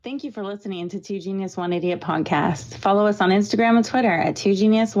Thank you for listening to Two Genius One Idiot podcast. Follow us on Instagram and Twitter at Two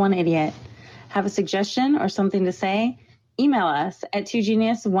Genius One Idiot. Have a suggestion or something to say? Email us at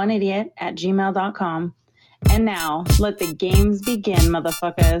twogeniusoneIdiot@gmail.com. And now, let the games begin,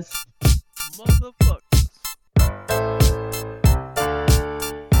 motherfuckers.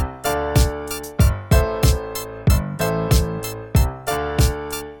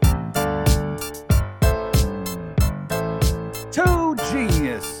 Two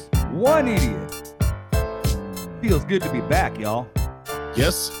Genius One Idiot. Feels good to be back, y'all.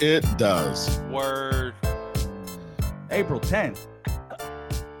 Yes, it does. Word. April 10th.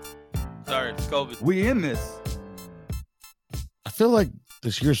 Sorry, COVID. We in this. I feel like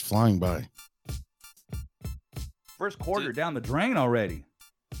this year's flying by. First quarter Dude. down the drain already.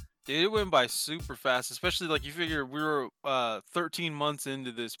 Dude, it went by super fast, especially like you figure we were 13 months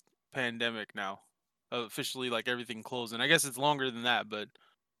into this pandemic now. Officially, like everything closing. I guess it's longer than that, but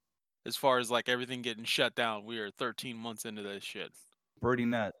as far as like everything getting shut down, we are 13 months into this shit. Pretty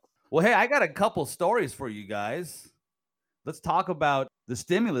nuts. Well, hey, I got a couple stories for you guys. Let's talk about the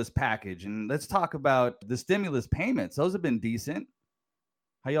stimulus package and let's talk about the stimulus payments. Those have been decent.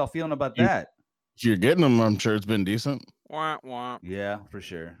 How y'all feeling about that? If you're getting them, I'm sure it's been decent. Wah, wah. Yeah, for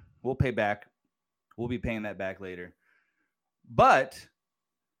sure. We'll pay back. We'll be paying that back later. But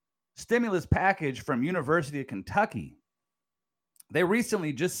stimulus package from University of Kentucky. They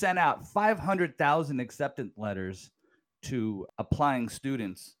recently just sent out 500,000 acceptance letters to applying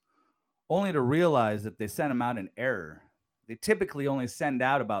students, only to realize that they sent them out in error. They typically only send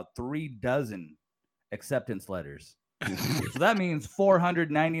out about 36 acceptance letters. So that means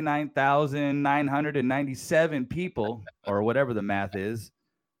 499,997 people, or whatever the math is,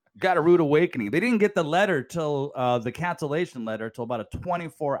 got a rude awakening. They didn't get the letter till the cancellation letter till about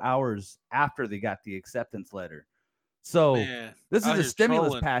 24 hours after they got the acceptance letter. So Man, this is out a here stimulus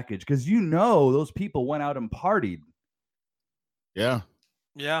trolling. package because you know those people went out and partied. Yeah.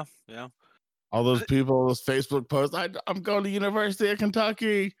 Yeah. All those people, those Facebook posts. I'm going to University of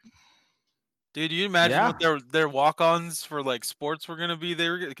Kentucky. Dude, you imagine Yeah. what their walk-ons for like sports were gonna be?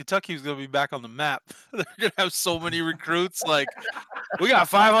 Kentucky was gonna be back on the map. They're gonna have so many recruits. Like, we got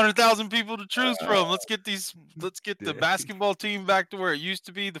 500,000 people to choose from. Let's get the basketball team back to where it used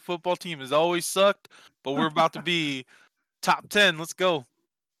to be. The football team has always sucked, but we're about to be top 10. Let's go.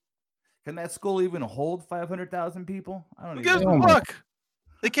 Can that school even hold 500,000 people? I don't Who even gives know. a fuck?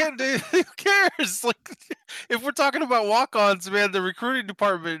 They can't do. Who cares? Like, if we're talking about walk-ons, man, the recruiting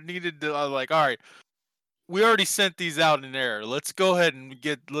department needed to all right. We already sent these out in error. Let's go ahead and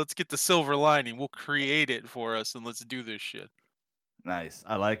let's get the silver lining. We'll create it for us and let's do this shit. Nice.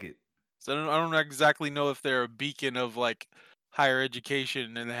 I like it. So I don't exactly know if they're a beacon of like higher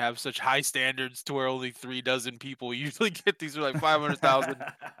education and they have such high standards to where only 36 people usually get these are like 500,000.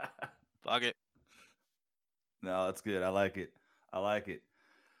 Fuck it. No, that's good. I like it.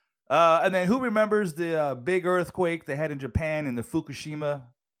 And then who remembers the big earthquake they had in Japan in the Fukushima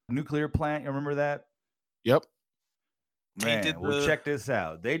nuclear plant? You remember that? Yep. Man, well, check this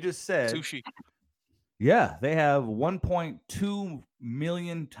out. They just said, Sushi. yeah, they have 1.2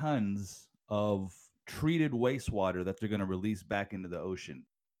 million tons of treated wastewater that they're going to release back into the ocean.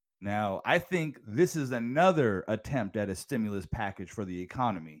 Now, I think this is another attempt at a stimulus package for the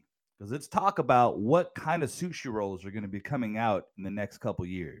economy. Because let's talk about what kind of sushi rolls are going to be coming out in the next couple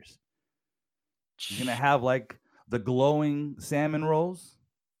years. You're going to have like the glowing salmon rolls.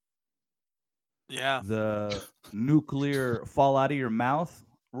 Yeah. The nuclear fall out of your mouth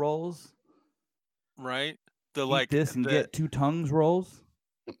rolls. Right? The Eat like this and get two tongues rolls.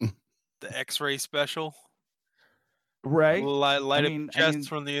 The X-ray special. Right? Light up chests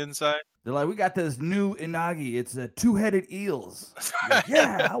from the inside. They're like, we got this new inagi. It's a two-headed eels. Like,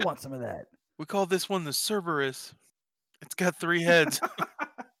 yeah, I want some of that. We call this one the Cerberus. It's got 3 heads.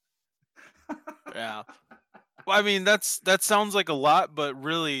 Yeah. Well, I mean, that sounds like a lot, but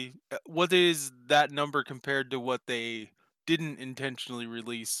really, what is that number compared to what they didn't intentionally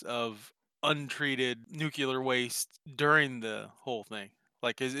release of untreated nuclear waste during the whole thing?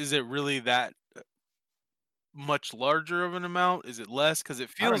 Like, is it really that much larger of an amount? Is it less? Because it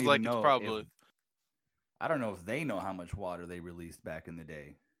feels like it's probably. I don't know if they know how much water they released back in the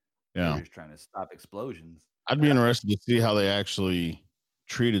day. Yeah. They're just trying to stop explosions. I'd be interested to see how they actually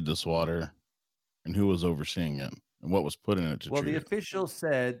treated this water and who was overseeing it and what was put in it to Well, treat the it. officials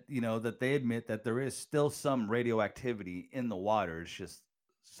said, that they admit that there is still some radioactivity in the water. It's just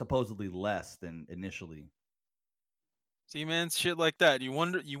supposedly less than initially. See, man, shit like that. You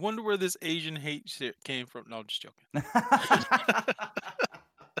wonder where this Asian hate shit came from. No, I'm just joking.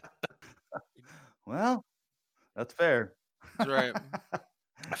 Well, that's fair. That's right.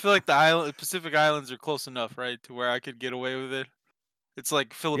 I feel like the Pacific Islands are close enough, right, to where I could get away with it. It's like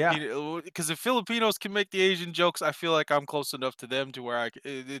Yeah. Filipino, because if Filipinos can make the Asian jokes, I feel like I'm close enough to them to where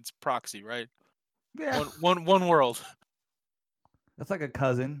it's proxy, right? Yeah. One world. That's like a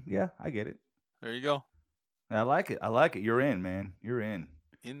cousin. Yeah, I get it. There you go. I like it. I like it. You're in, man. You're in.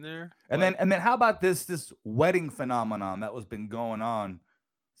 In there. And then how about this wedding phenomenon that was been going on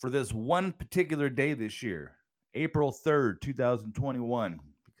for this one particular day this year, April 3rd, 2021,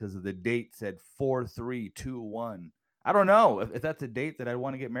 because of the date said 4321. I don't know if that's a date that I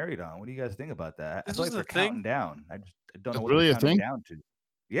want to get married on. What do you guys think about that? This I feel was like a they're thing? counting down. I don't know That's what really they're a counting thing? down to.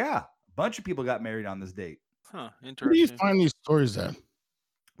 Yeah, a bunch of people got married on this date. Huh, Where do you interesting. find these stories at?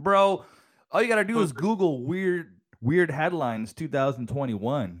 Bro, all you got to do is Google weird headlines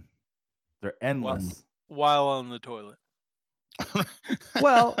 2021. They're endless. While on the toilet.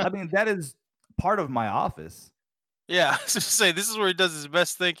 Well, I mean, that is part of my office. Yeah, I was just say this is where he does his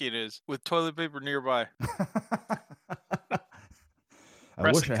best thinking is with toilet paper nearby. I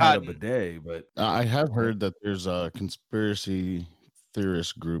wish Pressing I had a cotton. bidet, but I have heard that there's a conspiracy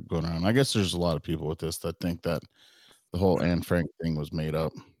theorist group going on. I guess there's a lot of people with this that think that the whole Anne Frank thing was made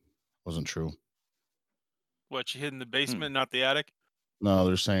up, wasn't true. What, she hid in the basement, not the attic? No,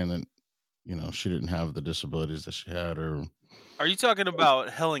 they're saying that she didn't have the disabilities that she had, or Are you talking about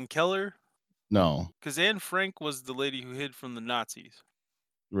Helen Keller? no, Because Anne Frank was the lady who hid from the Nazis.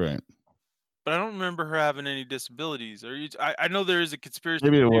 right? But I don't remember her having any disabilities. Are you? I know there is a conspiracy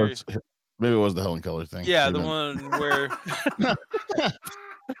Maybe it theory. was. Maybe it was the Helen Keller thing. Yeah, Maybe the I'm- one where.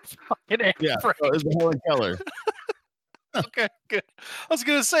 Fucking Anne Yeah, Frank. it was the Helen Keller. Okay, good. I was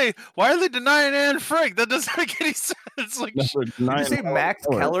gonna say, why are they denying Anne Frank? That doesn't make any sense. Like, That's what did you denying say Helen Max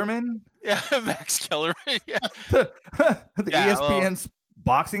Keller. Kellerman? yeah, Max Keller. Yeah, the Yeah, ESPN's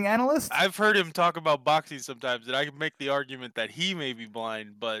boxing analyst? I've heard him talk about boxing sometimes, and I can make the argument that he may be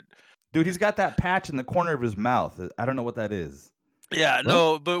blind, but Dude, he's got that patch in the corner of his mouth. I don't know what that is. yeah,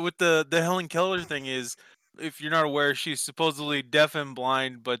 no. But with the Helen Keller thing is, if you're not aware, she's supposedly deaf and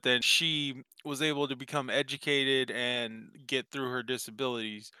blind, but then she was able to become educated and get through her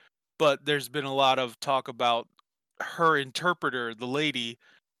disabilities. But there's been a lot of talk about her interpreter, the lady.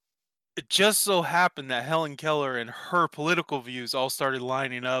 It just so happened that Helen Keller and her political views all started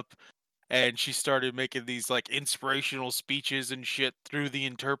lining up, and she started making these like inspirational speeches and shit through the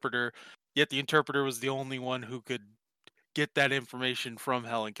interpreter. Yet the interpreter was the only one who could get that information from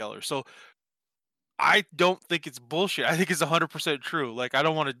Helen Keller. So I don't think it's bullshit. I think it's 100% true. Like, I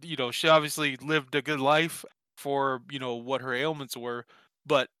don't want to, she obviously lived a good life for, what her ailments were,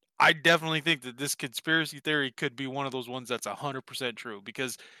 but I definitely think that this conspiracy theory could be one of those ones that's 100% true.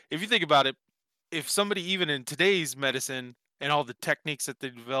 Because if you think about it, if somebody, even in today's medicine and all the techniques that they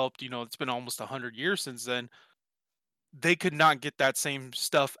developed, it's been almost 100 years since then, they could not get that same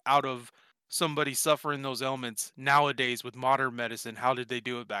stuff out of somebody suffering those ailments nowadays with modern medicine. How did they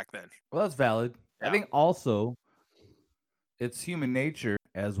do it back then? Well, that's valid. I Yeah. think also it's human nature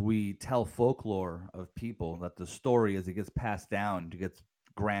as we tell folklore of people that the story as it gets passed down gets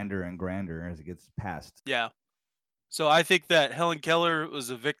grander and grander as it gets passed. Yeah. So I think that Helen Keller was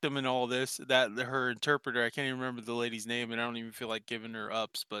a victim in all this. That her interpreter, I can't even remember the lady's name, and I don't even feel like giving her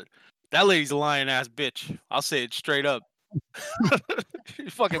ups, but that lady's a lying ass bitch. I'll say it straight up. She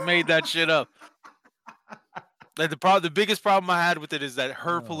fucking made that shit up. Like the biggest problem I had with it is that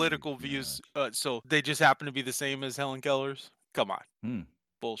her Oh, political views, so they just happen to be the same as Helen Keller's. Come on,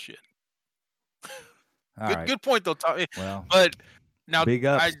 bullshit. All right. Good point though, Tommy. Well, But now big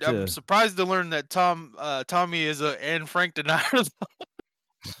ups I'm to- surprised to learn that Tommy is a Anne Frank denier.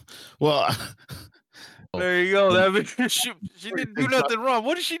 Well, There you go. That means she didn't do nothing wrong.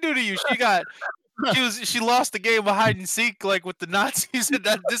 What did she do to you? She lost the game of hide and seek like with the Nazis, and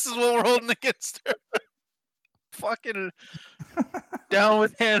this is what we're holding against her. Fucking down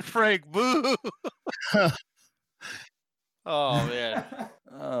with Anne Frank. Boo. Oh man.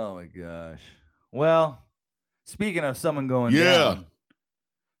 Oh my gosh. Well, speaking of someone going Yeah. down,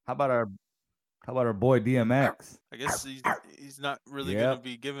 how about our boy DMX? I guess he's not really Yep. gonna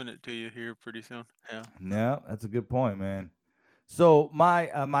be giving it to you here pretty soon. Yeah. No, that's a good point, man. So my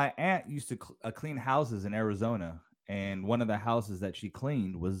aunt used to clean houses in Arizona, and one of the houses that she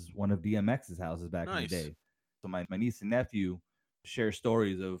cleaned was one of DMX's houses back in the Nice. day. So my niece and nephew share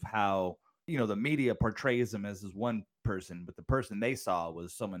stories of how the media portrays him as this one person, but the person they saw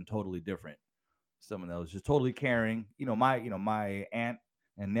was someone totally different, someone that was just totally caring. My aunt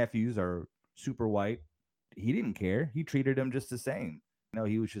and nephews are super white. He didn't care. He treated them just the same.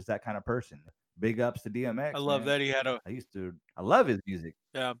 He was just that kind of person. Big ups to DMX. I love man. that he had I love his music.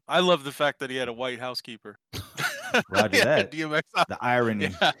 I love the fact that he had a white housekeeper. Roger Yeah, that. DMX. The irony.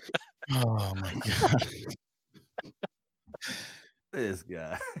 Yeah. Oh my god. This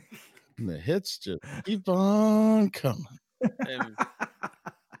guy. And the hits just keep on coming. And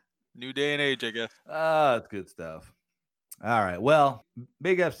new day and age, I guess. It's good stuff. All right. Well,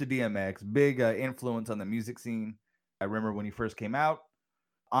 big ups to DMX. Big influence on the music scene. I remember when he first came out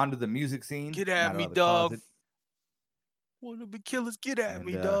onto the music scene. Get not at out me, of the dog. closet. Wanna be killers? Get at And,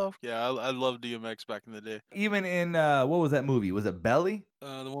 me, dog. Yeah, I love DMX back in the day. Even in what was that movie? Was it Belly?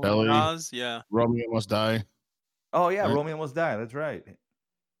 The one Belly. with Nas, yeah. Romeo Must Die. Oh yeah, Right. Romeo Must Die. That's right.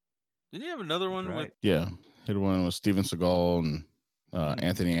 Didn't he have another That's one with? right. Yeah. Hit one with Steven Seagal and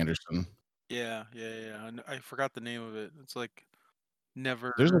Anthony Anderson. Yeah. I forgot the name of it. It's like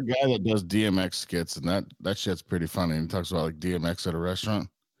never. There's a guy that does DMX skits, and that shit's pretty funny. He talks about like DMX at a restaurant.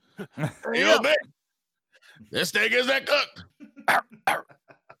 Hey, yo, man, this steak isn't cooked.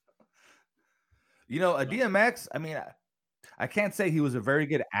 You know, a DMX. I mean, I can't say he was a very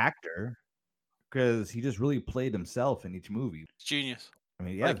good actor because he just really played himself in each movie. Genius. I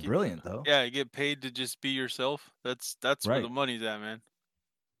mean, yeah, Like, it's brilliant though. Yeah, you get paid to just be yourself. That's where Right. the money's at, man.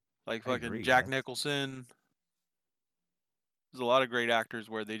 Like I fucking agree, Jack man. Nicholson. There's a lot of great actors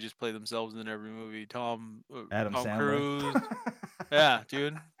where they just play themselves in every movie. Tom Sandler. Cruise. Yeah,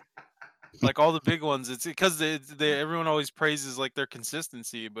 dude. Like all the big ones, it's because everyone always praises like their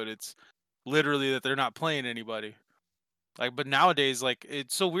consistency, but it's literally that they're not playing anybody. Like, but nowadays, like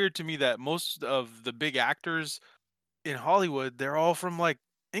it's so weird to me that most of the big actors in Hollywood, they're all from like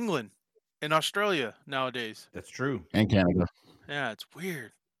England and Australia nowadays. That's true. And Canada. Yeah, it's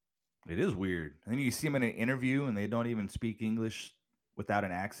weird. It is weird. And then you see them in an interview and they don't even speak English without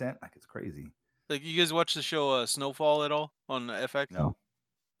an accent. Like it's crazy. Like, you guys watch the show Snowfall at all on FX? No.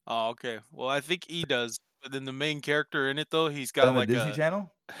 Oh, okay. Well, I think he does. But then the main character in it, though, he's On got the like Disney a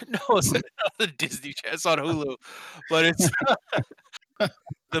Channel? no, it's not the Disney Channel. It's on Hulu, but it's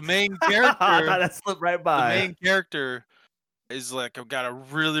the main I character. thought that slipped right The by. main character is like got a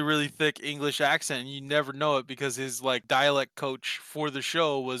really, really thick English accent. And you never know it because his like dialect coach for the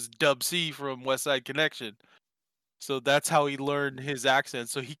show was Dub C from West Side Connection. So that's how he learned his accent.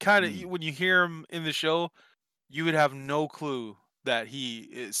 So he kind of, when you hear him in the show, you would have no clue that he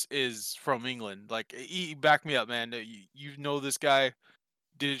is from England. Like, he back me up, man. You know this guy.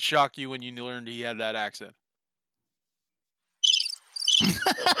 Did it shock you when you learned he had that accent?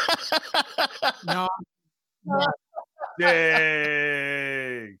 No,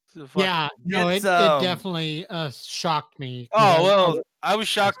 Dang. yeah, no, Get it some. definitely shocked me. 'cause Oh, well, I was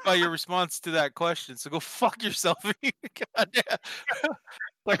shocked by your response to that question. So go fuck yourself. Goddamn.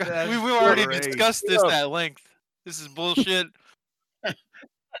 Like, That's we've already great. discussed this at length. This is bullshit. Yeah.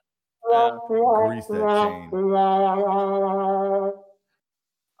 Grease that chain.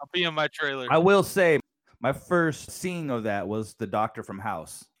 I'll be in my trailer. I will say, my first seeing of that was the Doctor from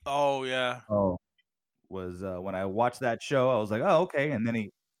House. Oh, yeah. Oh, Was when I watched that show, I was like, oh, okay. And then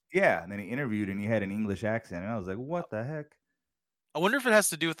he interviewed and he had an English accent, and I was like, what the heck? I wonder if it has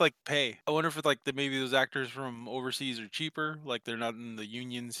to do with like pay. I wonder if it's like maybe those actors from overseas are cheaper, like they're not in the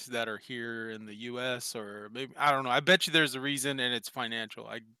unions that are here in the U.S. or maybe I don't know. I bet you there's a reason, and it's financial.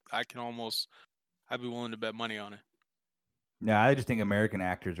 I'd be willing to bet money on it. Yeah, I just think American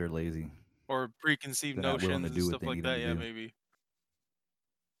actors are lazy. Or preconceived They're not willing notions to and do what stuff they like need them that. to Yeah, do. maybe.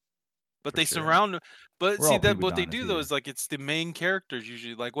 But For they sure. surround. But We're see all that what they prima do donnas though here. is like it's the main characters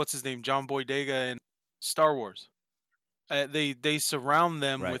usually. Like what's his name, John Boyega in Star Wars. They surround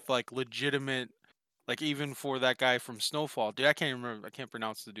them Right. with like legitimate, like even for that guy from Snowfall, dude, I can't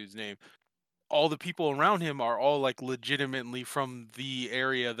pronounce the dude's name. All the people around him are all like legitimately from the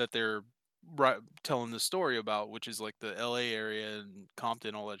area that they're telling the story about, which is like the LA area and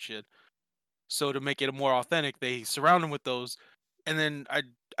Compton, all that shit. So to make it more authentic, they surround him with those, and then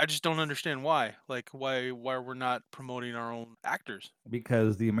I just don't understand why. Like why we're not promoting our own actors.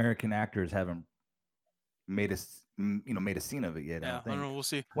 Because the American actors haven't made a scene of it yet. I Yeah, don't I think. don't know. We'll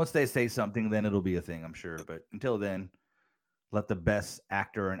see. Once they say something, then it'll be a thing, I'm sure. But until then, let the best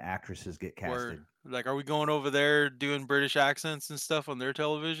actor and actresses get casted. Word. Like, are we going over there doing British accents and stuff on their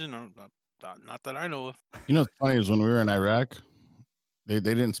television? Not that I know of. you know what's funny is when we were in Iraq, they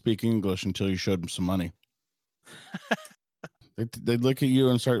didn't speak English until you showed them some money. They'd look at you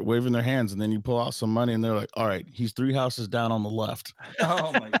and start waving their hands, and then you pull out some money, and they're like, "All right, he's 3 houses down on the left."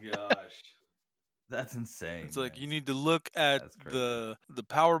 Oh my gosh. That's insane. It's like man. you need to look at That's crazy. the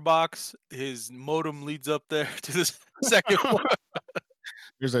power box. His modem leads up there to the second one.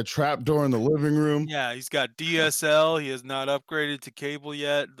 There's a trap door in the living room. Yeah, he's got DSL. He has not upgraded to cable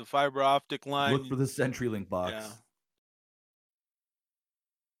yet. The fiber optic line. Look for the CenturyLink box. Yeah.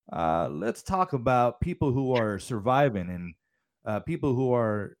 let's talk about people who are surviving and people who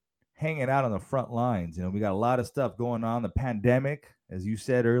are hanging out on the front lines. We got a lot of stuff going on. The pandemic, as you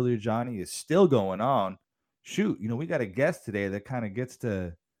said earlier, Johnny, is still going on. Shoot, we got a guest today that kind of gets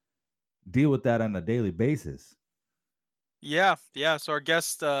to deal with that on a daily basis. Yeah. So our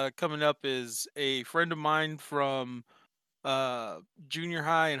guest coming up is a friend of mine from junior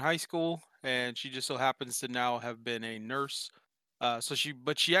high and high school, and she just so happens to now have been a nurse.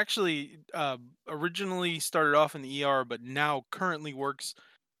 She actually originally started off in the ER, but now currently works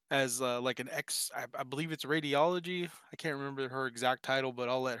as like I believe it's radiology. I can't remember her exact title, but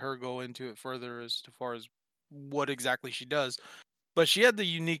I'll let her go into it further as far as what exactly she does. But she had the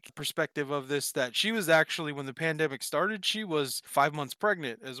unique perspective of this, that she was actually, when the pandemic started, she was 5 months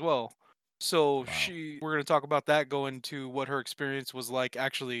pregnant as well. So Wow. we're going to talk about that, go into what her experience was like,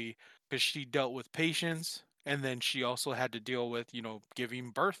 actually, because she dealt with patients, and then she also had to deal with, giving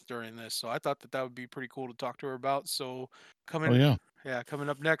birth during this. So I thought that would be pretty cool to talk to her about. So coming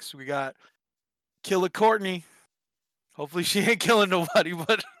up next, we got Killer Courtney. Hopefully she ain't killing nobody,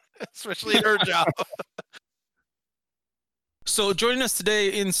 but especially her job. So joining us today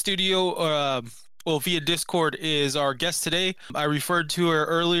in studio, via Discord, is our guest today. I referred to her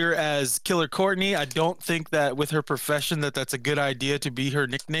earlier as Killer Courtney. I don't think that with her profession that's a good idea to be her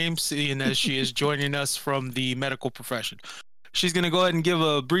nickname, seeing as she is joining us from the medical profession. She's going to go ahead and give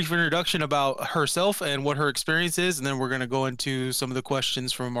a brief introduction about herself and what her experience is, and then we're going to go into some of the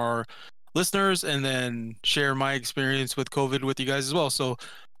questions from our listeners and then share my experience with COVID with you guys as well. So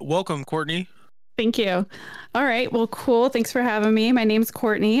welcome, Courtney. Thank you. All right. Well, cool. Thanks for having me. My name's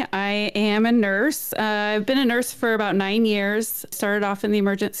Courtney. I am a nurse. I've been a nurse for about 9 years. Started off in the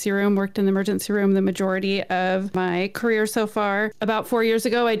emergency room, worked in the emergency room the majority of my career so far. About 4 years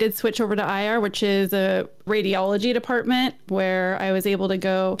ago, I did switch over to IR, which is a radiology department, where I was able to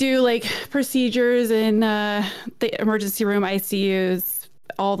go do like procedures in the emergency room, ICUs,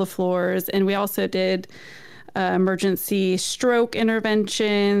 all the floors. And we also did emergency stroke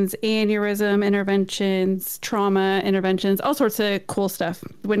interventions, aneurysm interventions, trauma interventions, all sorts of cool stuff.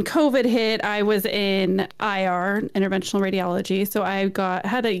 When COVID hit, I was in IR, interventional radiology. So I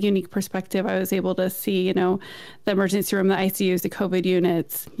had a unique perspective. I was able to see, the emergency room, the ICUs, the COVID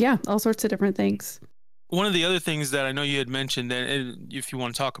units. Yeah, all sorts of different things. One of the other things that I know you had mentioned, and if you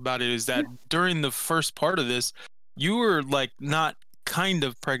want to talk about it, is that during the first part of this, you were like not kind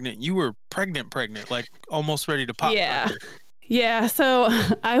of pregnant, you were pregnant, like almost ready to pop. Yeah. So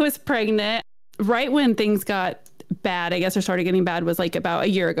I was pregnant right when things got bad. I guess or started getting bad was like about a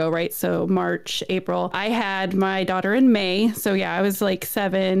year ago, right? So March, April. I had my daughter in May. So yeah, I was like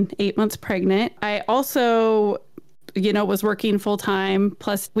 7-8 months pregnant. I also was working full time.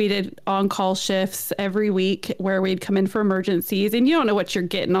 Plus we did on-call shifts every week where we'd come in for emergencies, and you don't know what you're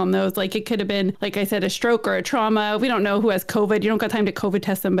getting on those. Like it could have been, like I said, a stroke or a trauma. We don't know who has COVID. You don't got time to COVID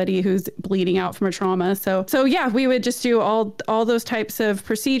test somebody who's bleeding out from a trauma. So yeah, we would just do all those types of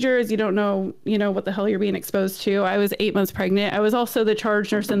procedures. You don't know, what the hell you're being exposed to. I was 8 months pregnant. I was also the charge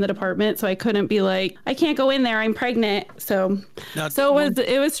nurse in the department. So I couldn't be like, I can't go in there, I'm pregnant. So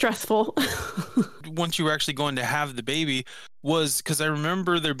it was stressful. Once you were actually going to have the baby, was because I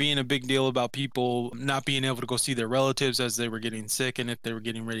remember there being a big deal about people not being able to go see their relatives as they were getting sick and if they were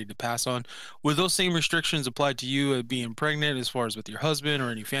getting ready to pass on. Were those same restrictions applied to you being pregnant as far as with your husband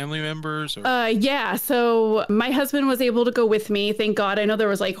or any family members? Yeah. So my husband was able to go with me. Thank God. I know there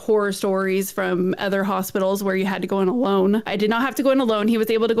was like horror stories from other hospitals where you had to go in alone. I did not have to go in alone. He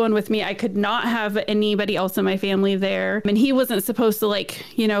was able to go in with me. I could not have anybody else in my family there. And he wasn't supposed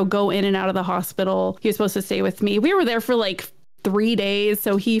to go in and out of the hospital. He was supposed to stay with me. We were there for like 3 days,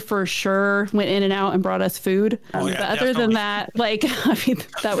 so he for sure went in and out and brought us food. But other than that,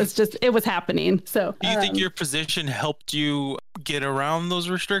 that was just, it was happening. So do you think your position helped you get around those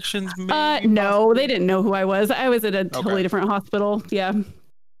restrictions? No, they didn't know who I was. I was at a totally different hospital. Yeah.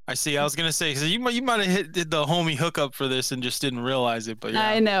 I see. I was gonna say, so you might have did the homie hookup for this and just didn't realize it. But yeah.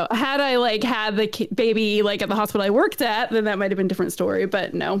 I know. Had I had the baby at the hospital I worked at, then that might have been a different story.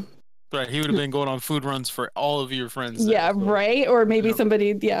 But no. Right, he would have been going on food runs for all of your friends. Yeah, right. Or maybe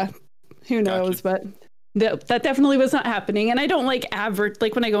somebody. Yeah, who knows? Gotcha. But that definitely was not happening. And I don't when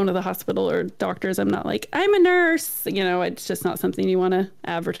I go into the hospital or doctors, I'm not like, I'm a nurse. It's just not something you want to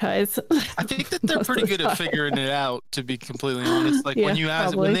advertise. I think that they're pretty good at figuring it out, to be completely honest. Like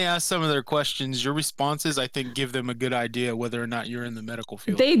when they ask some of their questions, your responses, I think, give them a good idea whether or not you're in the medical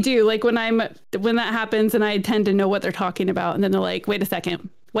field. They do. Like when that happens, and I tend to know what they're talking about, and then they're like, wait a second.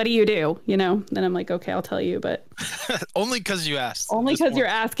 what do you do? You know, then I'm like, okay, I'll tell you, but Only because you asked. only because you're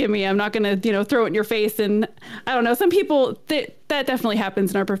asking me. I'm not going to, you know, throw it in your face. And I don't know, some people that definitely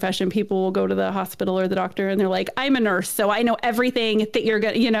happens in our profession. People will go to the hospital or the doctor and they're like, I'm a nurse, so I know everything that you're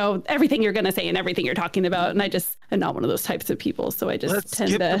going to, you know, everything you're going to say and everything you're talking about. And I just am not one of those types of people. So I just Let's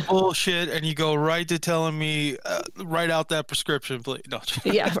tend skip to. the bullshit and you go right to telling me, write out that prescription, please. No.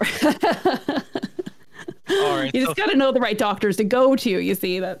 Yeah. All right. You just got to know the right doctors to go to. You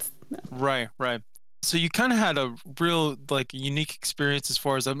see, that's Right. So you kind of had a real like unique experience as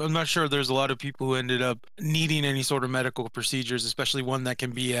far as I'm not sure there's a lot of people who ended up needing any sort of medical procedures, especially one that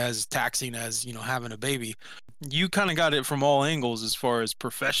can be as taxing as, you know, having a baby. You kind of got it from all angles as far as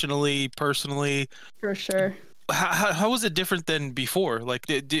professionally, personally. for sure. How was it different than before? Like,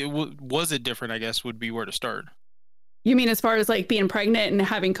 was it different, I guess, would be where to start. You mean as far as like being pregnant and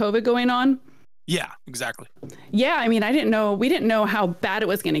having COVID going on? Yeah, exactly. Yeah, I mean, we didn't know how bad it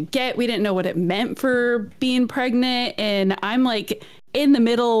was going to get. We didn't know what it meant for being pregnant. And I'm like in the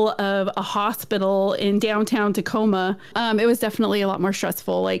middle of a hospital in downtown Tacoma. It was definitely a lot more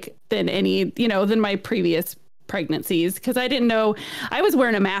stressful, like than my previous pregnancies, because I didn't know. I was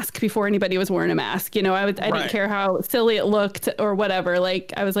wearing a mask before anybody was wearing a mask. You know, I didn't care how silly it looked or whatever.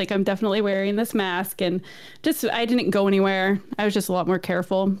 Like I was like, I'm definitely wearing this mask, and just I didn't go anywhere. I was just a lot more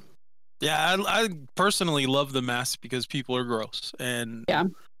careful. Yeah, I personally love the mask because people are gross, and yeah,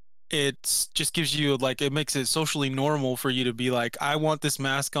 it just gives you like, it makes it socially normal for you to be like, I want this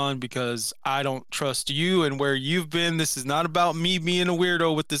mask on because I don't trust you and where you've been. This is not about me being a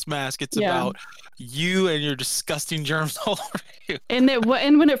weirdo with this mask. It's about you and your disgusting germs all over you. And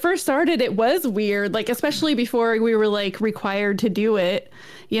when it first started, it was weird, like especially before we were like required to do it,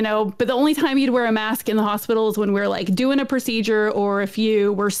 you know. But the only time you'd wear a mask in the hospital is when we're like doing a procedure, or if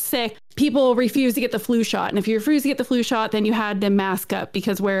you were sick. People refuse to get the flu shot, and if you refuse to get the flu shot, then you had to mask up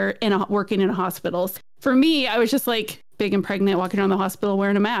because we're working in a hospital. For me, I was just like big and pregnant, walking around the hospital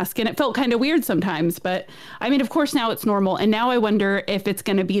wearing a mask, and it felt kind of weird sometimes. But I mean, of course, now it's normal, and now I wonder if it's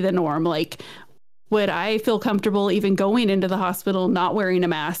going to be the norm. Like, would I feel comfortable even going into the hospital not wearing a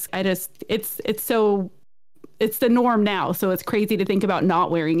mask? It's the norm now, so it's crazy to think about not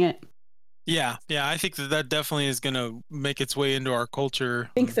wearing it. Yeah, I think that definitely is going to make its way into our culture.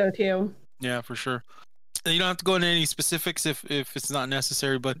 I think so too. Yeah, for sure. You don't have to go into any specifics if it's not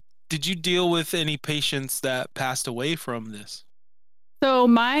necessary, but did you deal with any patients that passed away from this? So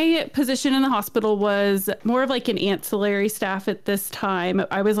my position in the hospital was more of like an ancillary staff at this time.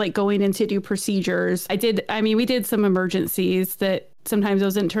 I was like going in to do procedures. We did some emergencies that sometimes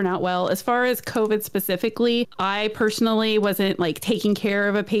those didn't turn out well. As far as COVID specifically, I personally wasn't like taking care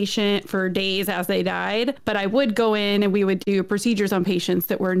of a patient for days as they died, but I would go in and we would do procedures on patients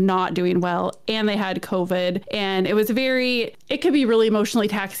that were not doing well and they had COVID. And it could be really emotionally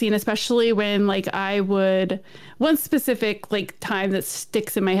taxing, especially when like one specific like time that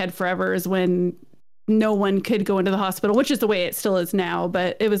sticks in my head forever is when no one could go into the hospital, which is the way it still is now.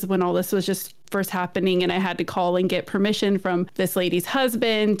 But it was when all this was just first happening, and I had to call and get permission from this lady's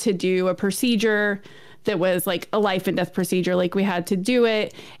husband to do a procedure that was like a life and death procedure. Like we had to do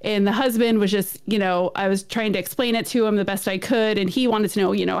it. And the husband was just, you know, I was trying to explain it to him the best I could. And he wanted to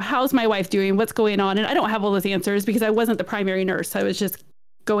know, you know, how's my wife doing? What's going on? And I don't have all those answers because I wasn't the primary nurse. I was just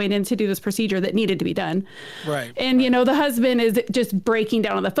going in to do this procedure that needed to be done. Right. And, you know, the husband is just breaking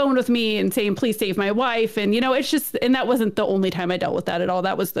down on the phone with me and saying, please save my wife. And, you know, it's just, and that wasn't the only time I dealt with that at all.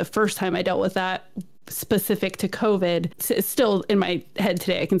 That was the first time I dealt with that specific to COVID. It's still in my head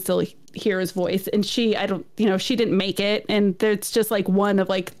today. I can still hear his voice. And she didn't make it. And it's just like one of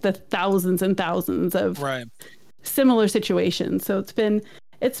like the thousands and thousands of similar situations. So it's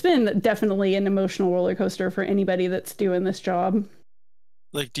been definitely an emotional roller coaster for anybody that's doing this job.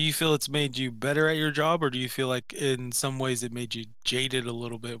 Like, do you feel it's made you better at your job, or do you feel like in some ways it made you jaded a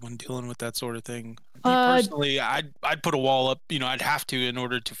little bit when dealing with that sort of thing? Me personally, I'd put a wall up, you know, I'd have to in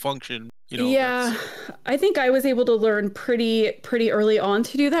order to function. You know, yeah, I think I was able to learn pretty early on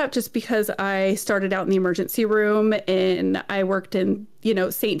to do that, just because I started out in the emergency room and I worked in, you know,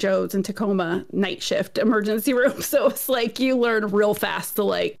 St. Joe's and Tacoma night shift emergency room. So it's like you learn real fast to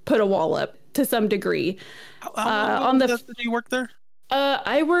like put a wall up to some degree. How long did you work there?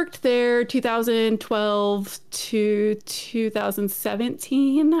 I worked there 2012 to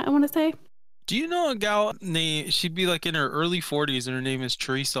 2017, I want to say. Do you know a gal named, she'd be like in her early 40s, and her name is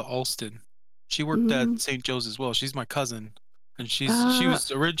Teresa Alston. She worked at St. Joe's as well. She's my cousin, and she was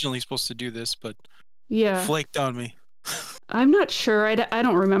originally supposed to do this, but flaked on me. I'm not sure. I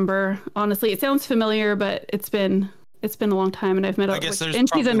don't remember, honestly. It sounds familiar, but it's been a long time, and I've met her. And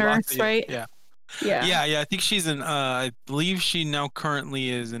she's a nurse, right? Yeah. Yeah. I think she's I believe she now currently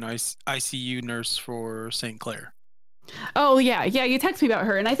is an ICU nurse for St. Clair. Oh yeah. You text me about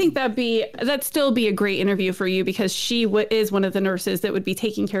her, and I think that'd still be a great interview for you, because she is one of the nurses that would be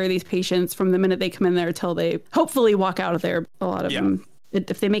taking care of these patients from the minute they come in there till they hopefully walk out of there. A lot of them,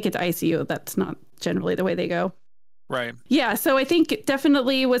 if they make it to ICU, that's not generally the way they go. Right. Yeah. So I think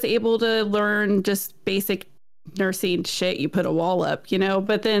definitely was able to learn just basic nursing shit. You put a wall up,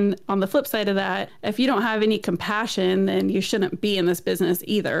 but then on the flip side of that, if you don't have any compassion, then you shouldn't be in this business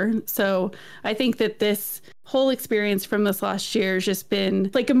either. So I think that this whole experience from this last year has just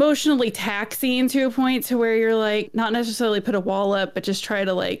been like emotionally taxing to a point to where you're like, not necessarily put a wall up, but just try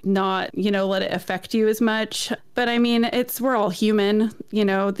to like not, let it affect you as much. But I mean, we're all human,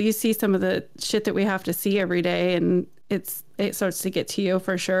 you see some of the shit that we have to see every day, and it starts to get to you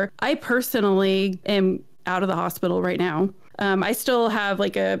for sure. I personally am out of the hospital right now. I still have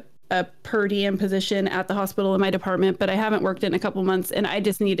like a per diem position at the hospital in my department, but I haven't worked in a couple months, and I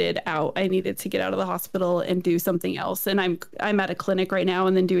just needed out. I needed to get out of the hospital and do something else. And I'm at a clinic right now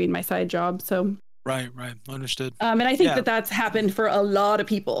and then doing my side job. So right. Understood. And I think that's happened for a lot of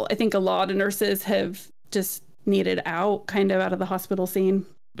people. I think a lot of nurses have just needed out of the hospital scene.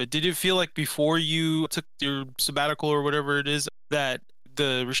 But did it feel like before you took your sabbatical or whatever it is that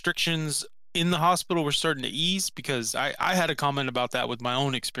the restrictions in the hospital were starting to ease? Because I had a comment about that with my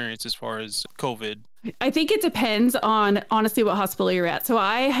own experience as far as COVID. I think it depends on honestly what hospital you're at. So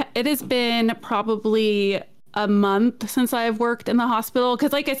it has been probably a month since I've worked in the hospital,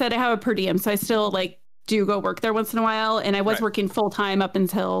 because like I said, I have a per diem, so I still like do go work there once in a while, and I was working full time up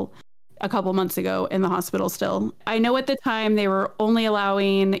until a couple months ago in the hospital still. I know at the time they were only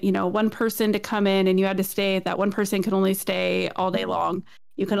allowing, one person to come in, and you had to stay. That one person could only stay all day long.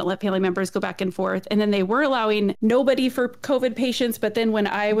 You couldn't let family members go back and forth. And then they were allowing nobody for COVID patients. But then when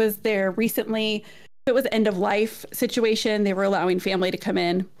I was there recently, it was end of life situation. They were allowing family to come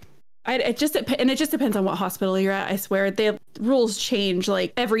in. It just depends on what hospital you're at. I swear the rules change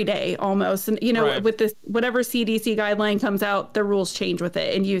like every day almost. And, with this, whatever CDC guideline comes out, the rules change with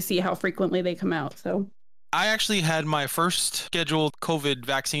it, and you see how frequently they come out. So I actually had my first scheduled COVID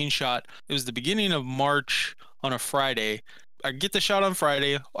vaccine shot. It was the beginning of March on a Friday. I get the shot on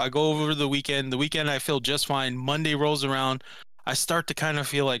Friday. I go over the weekend. The weekend I feel just fine. Monday rolls around. I start to kind of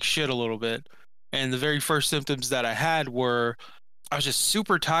feel like shit a little bit. And the very first symptoms that I had were I was just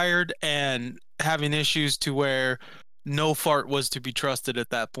super tired and having issues to where no fart was to be trusted at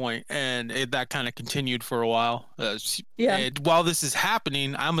that point. And that kind of continued for a while. While this is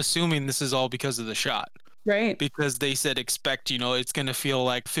happening, I'm assuming this is all because of the shot. Right. Because they said expect, it's going to feel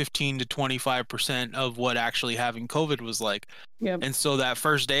like 15 to 25% of what actually having COVID was like. Yep. And so that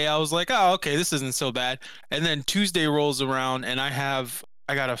first day I was like, oh, okay, this isn't so bad. And then Tuesday rolls around and I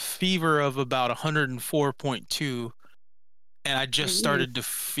got a fever of about 104.2. And I just started to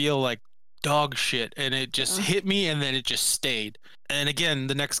feel like dog shit, and it just hit me, and then it just stayed. And again,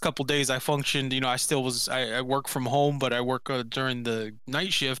 the next couple days I functioned, I work from home, but I work during the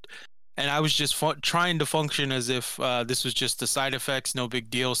night shift. And I was just trying to function as if this was just the side effects, no big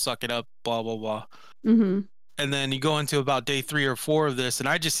deal, suck it up, blah, blah, blah. Mm-hmm. And then you go into about day 3 or 4 of this, and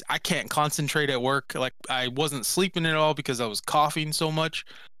I can't concentrate at work. Like I wasn't sleeping at all because I was coughing so much.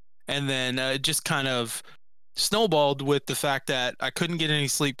 And then it just kind of snowballed with the fact that I couldn't get any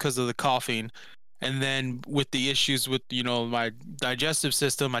sleep because of the coughing. And then with the issues with, my digestive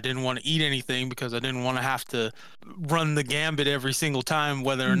system, I didn't want to eat anything because I didn't want to have to run the gambit every single time,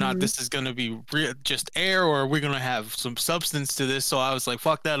 whether or not this is going to be just air or we're going to have some substance to this. So I was like,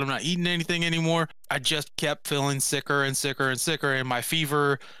 fuck that. I'm not eating anything anymore. I just kept feeling sicker and sicker and sicker. And my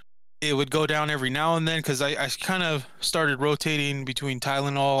fever, it would go down every now and then because I kind of started rotating between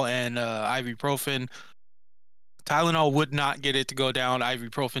Tylenol and ibuprofen. Tylenol would not get it to go down.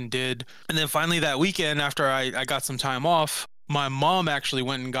 Ibuprofen did. And then finally that weekend, after I got some time off, my mom actually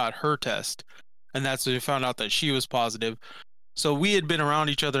went and got her test. And that's when we found out that she was positive. So we had been around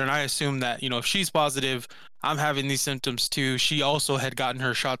each other, and I assumed that, if she's positive, I'm having these symptoms too. She also had gotten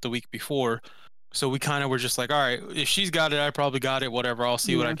her shot the week before. So we kind of were just like, all right, if she's got it, I probably got it, whatever. I'll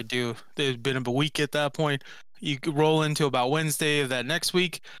see what I could do. It had been a week at that point. You could roll into about Wednesday of that next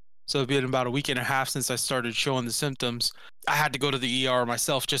week. So it'd been about a week and a half since I started showing the symptoms. I had to go to the ER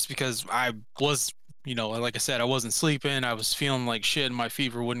myself just because I was, like I said, I wasn't sleeping. I was feeling like shit and my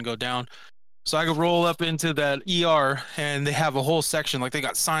fever wouldn't go down. So I could roll up into that ER and they have a whole section. Like they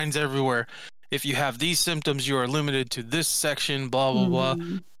got signs everywhere. If you have these symptoms, you are limited to this section, blah, blah, blah.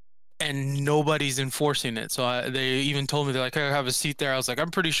 And nobody's enforcing it. So they even told me, they're like, I have a seat there. I was like,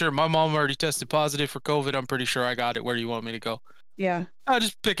 I'm pretty sure my mom already tested positive for COVID. I'm pretty sure I got it. Where do you want me to go? Yeah. I'll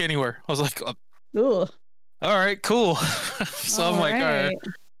just pick anywhere. I was like, Ugh. All right, cool. So I'm like, all right,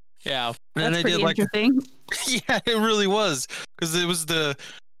 yeah. And That's I pretty did like, interesting. yeah, it really was, because it was the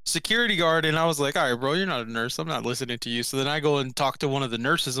security guard, and I was like, all right, bro, you're not a nurse. I'm not listening to you. So then I go and talk to one of the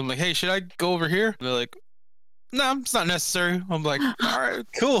nurses. I'm like, hey, should I go over here? And they're like, no, it's not necessary. I'm like, all right,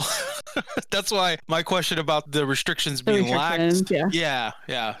 cool. That's why my question about the restrictions being lax. Yeah.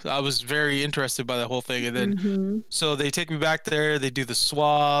 Yeah. I was very interested by the whole thing. And then, Mhm. so they take me back there. They do the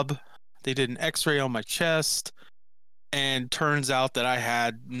swab. They did an x-ray on my chest. And turns out that I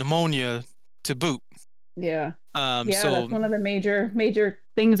had pneumonia to boot. Yeah. So that's one of the major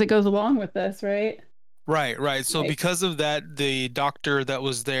things that goes along with this, right? Right. So Right. because of that, the doctor that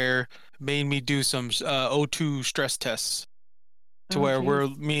was there made me do some O2 stress tests, to Oh, where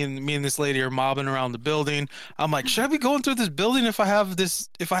geez. me and this lady are mobbing around the building. I'm like, should I be going through this building if I have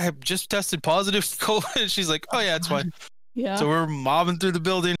just tested positive for COVID? She's like, oh yeah, it's fine. Yeah. So we're mobbing through the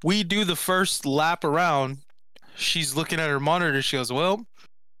building. We do the first lap around. She's looking at her monitor. She goes, well,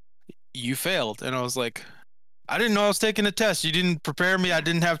 you failed. And I was like, I didn't know I was taking a test. You didn't prepare me. I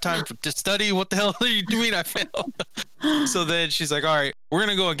didn't have time to study. What the hell are you doing? I failed. So then she's like, all right, we're going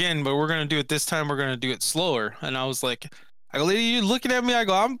to go again, but we're going to do it this time. We're going to do it slower. And I was like, I go, lady, you looking at me? I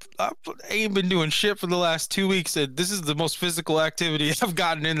go, I ain't been doing shit for the last 2 weeks. And this is the most physical activity I've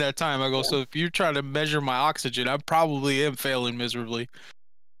gotten in that time. I go, so if you're trying to measure my oxygen, I probably am failing miserably.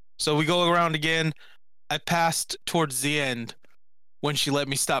 So we go around again. I passed towards the end when she let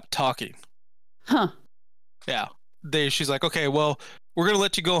me stop talking. Huh. Yeah. She's like, okay, well, we're going to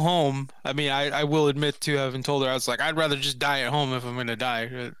let you go home. I mean, I will admit to having told her, I was like, I'd rather just die at home if I'm going to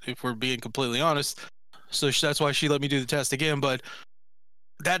die, if we're being completely honest. So that's why she let me do the test again. But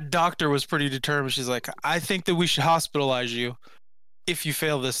that doctor was pretty determined. She's like, I think that we should hospitalize you if you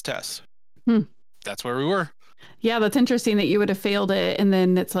fail this test. That's where we were. Yeah, that's interesting that you would have failed it. And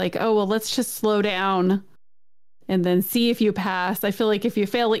then it's like, oh, well, let's just slow down and then see if you pass. I feel like if you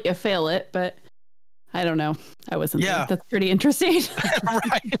fail it, you fail it. But I don't know. I wasn't there. That's pretty interesting.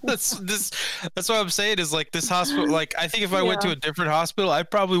 Right. That's what I'm saying is like this hospital. Like, I think if I went to a different hospital, I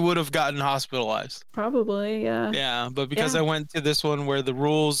probably would have gotten hospitalized. Probably, yeah. Yeah, but because I went to this one where the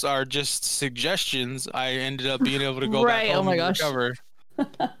rules are just suggestions, I ended up being able to go back home and recover.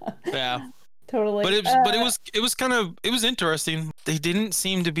 Yeah. Totally. But it was interesting. They didn't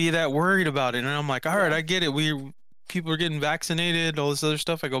seem to be that worried about it, and I'm like, all right, I get it. People are getting vaccinated, all this other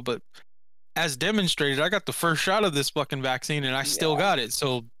stuff. I go, but as demonstrated, I got the first shot of this fucking vaccine, and I still got it.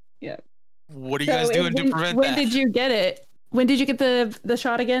 So, what are you guys doing to prevent that? When did you get it? When did you get the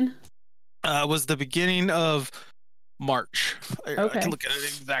shot again? It was the beginning of March. Okay. I can look at the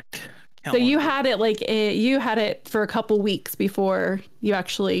exact calendar. So you had it you had it for a couple weeks before you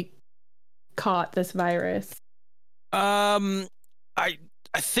actually caught this virus.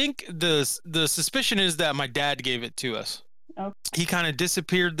 I think the suspicion is that my dad gave it to us. Okay. He kind of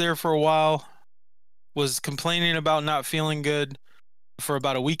disappeared there for a while, was complaining about not feeling good for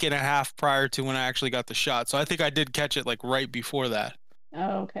about a week and a half prior to when I actually got the shot. So I think I did catch it like right before that.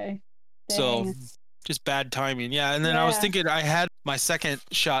 Oh, okay. Dang. So just bad timing. Yeah. And then I was thinking I had my second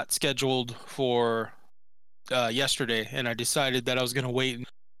shot scheduled for yesterday, and I decided that I was going to wait.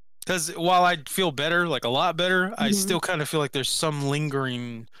 Because while I feel better, like a lot better, I still kind of feel like there's some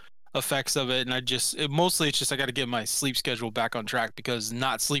lingering effects of it. And mostly it's just I got to get my sleep schedule back on track, because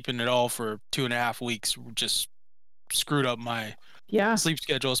not sleeping at all for 2.5 weeks just screwed up my sleep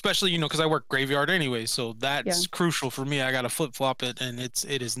schedule, especially, because I work graveyard anyway. So that's crucial for me. I got to flip flop it, and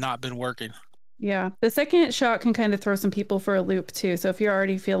it has not been working. Yeah. The second shot can kind of throw some people for a loop too. So if you're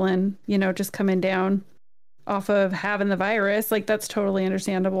already feeling, just coming down off of having the virus, like that's totally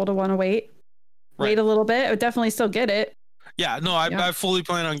understandable to want to wait a little bit. I would definitely still get it. Yeah, no, I fully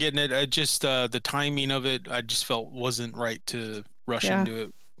plan on getting it. I just the timing of it, I just felt wasn't right to rush into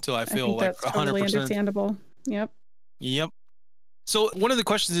it until I feel like 100%. Totally understandable. Yep. So one of the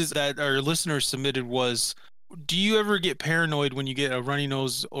questions is that our listeners submitted was, do you ever get paranoid when you get a runny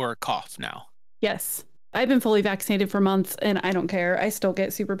nose or a cough now? Yes. I've been fully vaccinated for months and I don't care. I still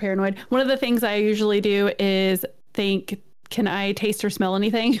get super paranoid. One of the things I usually do is think, can I taste or smell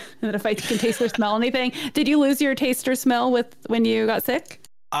anything? And if I can taste or smell anything. Did you lose your taste or smell when you got sick?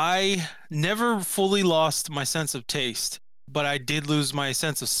 I never fully lost my sense of taste, but I did lose my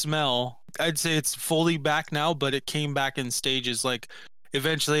sense of smell. I'd say it's fully back now, but it came back in stages. Like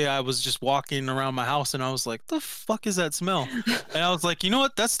eventually I was just walking around my house and I was like, the fuck is that smell? And I was like, you know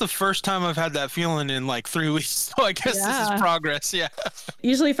what? That's the first time I've had that feeling in like 3 weeks. So I guess this is progress. Yeah.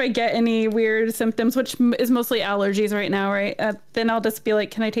 Usually if I get any weird symptoms, which is mostly allergies right now, right? Then I'll just be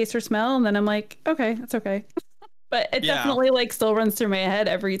like, can I taste or smell? And then I'm like, okay, that's okay. But it Yeah. definitely like still runs through my head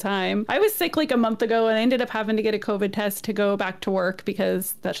every time. I was sick like a month ago and I ended up having to get a COVID test to go back to work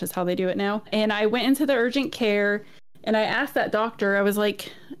because that's just how they do it now. And I went into the urgent care and I asked that doctor, I was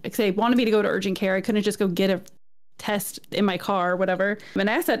like, they wanted me to go to urgent care. I couldn't just go get a test in my car or whatever. And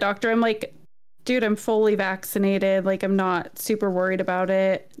I asked that doctor, I'm like, dude, I'm fully vaccinated. Like, I'm not super worried about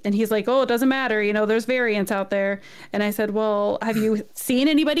it. And he's like, oh, it doesn't matter. You know, there's variants out there. And I said, well, have you seen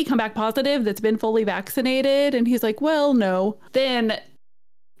anybody come back positive that's been fully vaccinated? And he's like, well, no. Then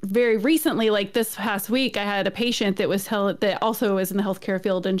very recently, like this past week, I had a patient that that also is in the healthcare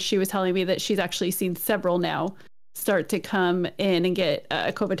field. And she was telling me that she's actually seen several now start to come in and get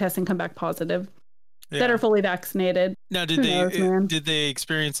a COVID test and come back positive. That are fully vaccinated. Now, Who knows, did they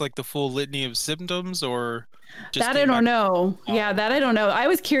experience like the full litany of symptoms, or just that I don't know? Yeah, that I don't know. I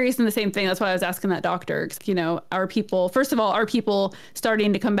was curious in the same thing. That's why I was asking that doctor. You know, first of all, are people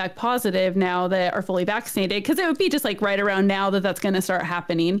starting to come back positive now that are fully vaccinated? Because it would be just like right around now that that's going to start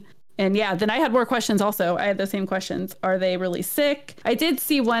happening. And yeah, then I had more questions also. I had the same questions. Are they really sick? I did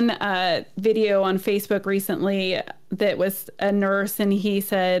see one video on Facebook recently that was a nurse, and he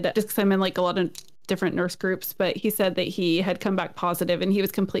said, just because I'm in like a lot of different nurse groups, but he said that he had come back positive and he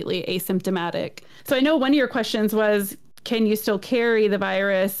was completely asymptomatic. So I know one of your questions was, can you still carry the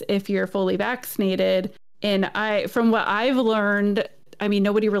virus if you're fully vaccinated? And from what I've learned, I mean,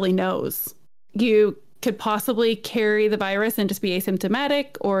 nobody really knows. You could possibly carry the virus and just be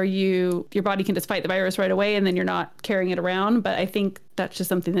asymptomatic, or your body can just fight the virus right away and then you're not carrying it around. But I think that's just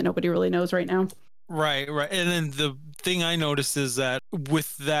something that nobody really knows right now. Right. And then the thing I noticed is that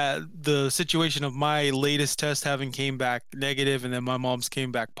with the situation of my latest test having came back negative and then my mom's came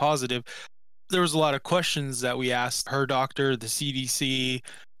back positive, there was a lot of questions that we asked her doctor, the CDC,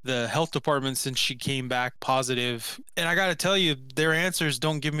 the health department, since she came back positive. And I got to tell you, their answers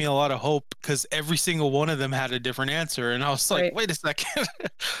don't give me a lot of hope, because every single one of them had a different answer. And I was like, wait a second.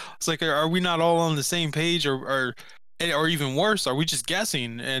 It's like, are we not all on the same page, or even worse, are we just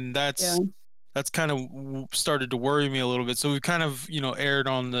guessing? And that's kind of started to worry me a little bit. So we kind of, erred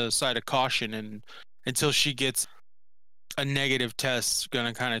on the side of caution, and until she gets a negative test, going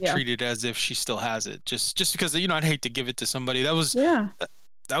to kind of treat it as if she still has it, just because, I'd hate to give it to somebody. That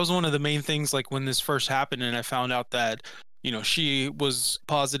was one of the main things, like when this first happened and I found out that, she was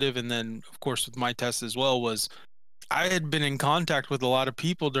positive. And then of course with my test as well, was I had been in contact with a lot of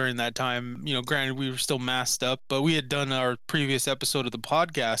people during that time. Granted, we were still masked up, but we had done our previous episode of the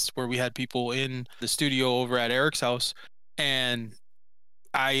podcast where we had people in the studio over at Eric's house. And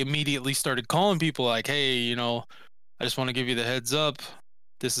I immediately started calling people like, hey, I just want to give you the heads up.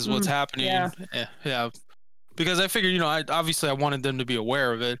 This is what's happening. Yeah. Because I figured, I wanted them to be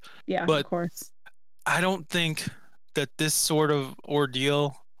aware of it. Yeah, but of course. I don't think that this sort of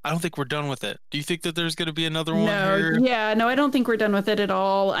ordeal, I don't think we're done with it. Do you think that there's going to be another one here? Yeah, no, I don't think we're done with it at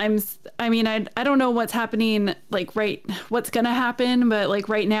all. I don't know what's happening, what's going to happen, but like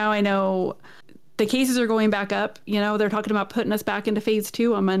right now I know the cases are going back up. They're talking about putting us back into phase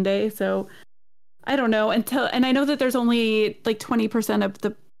 2 on Monday. So I don't know and I know that there's only like 20% of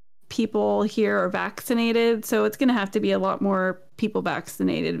the people here are vaccinated. So it's going to have to be a lot more people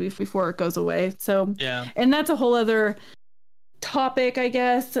vaccinated before it goes away. So, yeah. And that's a whole other topic, I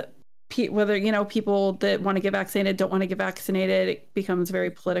guess, whether people that want to get vaccinated don't want to get vaccinated. It becomes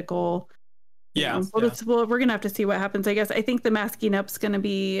very political. We're gonna have to see what happens. I guess I think the masking up's gonna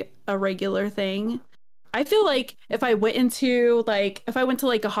be a regular thing. I feel like if I went to like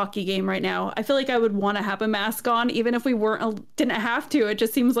a hockey game right now, I feel like I would want to have a mask on, even if we didn't have to. It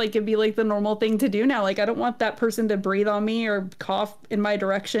just seems like it'd be like the normal thing to do now. Like I don't want that person to breathe on me or cough in my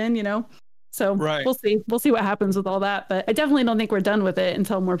direction, So We'll see. We'll see what happens with all that. But I definitely don't think we're done with it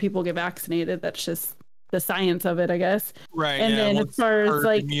until more people get vaccinated. That's just the science of it, I guess. Right. And then as far as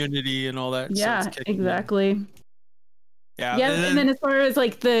like immunity and all that. Yeah, exactly. Yeah. And then as far as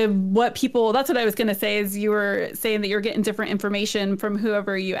like that's what I was going to say, is you were saying that you're getting different information from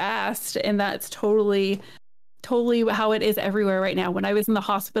whoever you asked. And that's totally how it is everywhere right now. When I was in the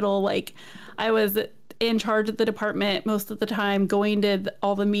hospital, like I was in charge of the department most of the time, going to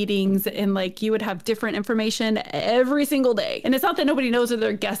all the meetings, and like you would have different information every single day. And it's not that nobody knows that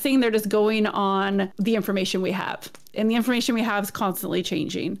they're guessing, they're just going on the information we have. And the information we have is constantly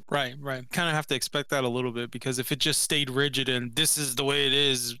changing. Right. Kind of have to expect that a little bit, because if it just stayed rigid and this is the way it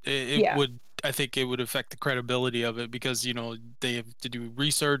is, I think it would affect the credibility of it, because, they have to do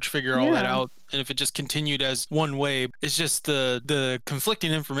research, figure all that out. And if it just continued as one way, it's just the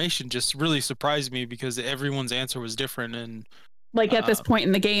conflicting information just really surprised me, because everyone's answer was different. And like at this point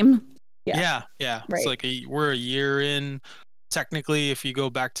in the game. Yeah. Right. It's like we're a year in. Technically, if you go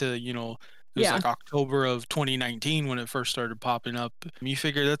back to, It was Yeah. like October of 2019 when it first started popping up. You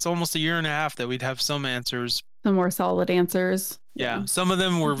figure that's almost a year and a half that we'd have some answers. Some more solid answers. Yeah. Some of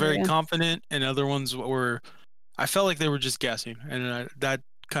them were very Yeah. confident, and other ones were, I felt like they were just guessing. And that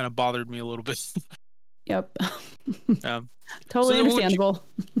kind of bothered me a little bit. Yep. Um, Totally so then what you- understandable.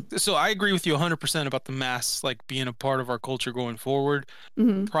 So I agree with you 100% about the masks like being a part of our culture going forward.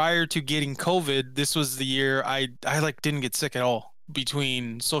 hmm Prior to getting COVID, this was the year I like didn't get sick at all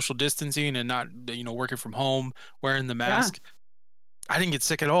between social distancing and not working from home, wearing the mask. I didn't get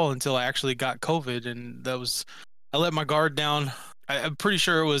sick at all until I actually got COVID, and I let my guard down. I'm pretty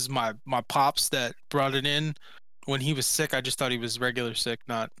sure it was my pops that brought it in. When he was sick, I just thought he was regular sick,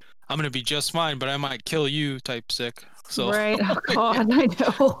 not I'm gonna be just fine, but I might kill you type sick. So Right. Oh God, I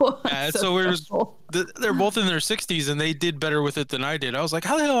know. Yeah, It's so we're- stressful. they're both in their 60s, and they did better with it than I did. I was like,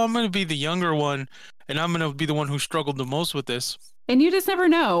 how the hell I'm gonna be the younger one, and I'm gonna be the one who struggled the most with this. And you just never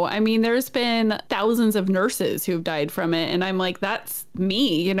know. I mean, there's been thousands of nurses who've died from it. And I'm like, that's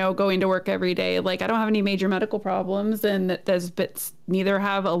me, going to work every day. Like, I don't have any major medical problems. And but neither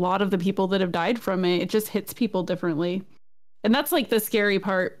have a lot of the people that have died from it. It just hits people differently. And that's like the scary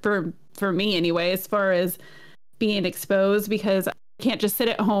part for me anyway, as far as being exposed, because I can't just sit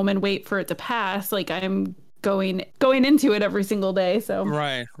at home and wait for it to pass. Like, I'm going into it every single day. So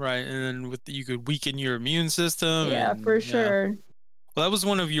Right. And then you could weaken your immune system. yeah, and, for sure. Well, that was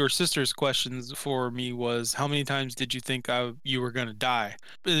one of your sister's questions for me was how many times did you think you were going to die?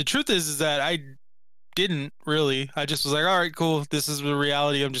 But the truth is that I didn't really. I just was like, all right, cool. This is the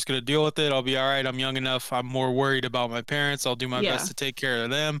reality. I'm just going to deal with it. I'll be all right. I'm young enough. I'm more worried about my parents. I'll do my Yeah. best to take care of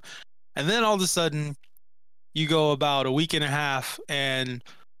them. And then all of a sudden you go about a week and a half and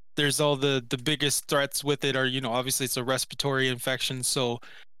there's all the biggest threats with it are, obviously it's a respiratory infection. So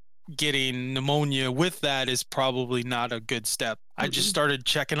getting pneumonia with that is probably not a good step. I just Mhm. started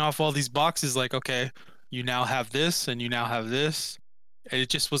checking off all these boxes like, okay, you now have this and you now have this. And it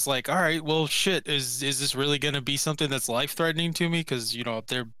just was like, all right, well, shit, is this really going to be something that's life threatening to me? Because,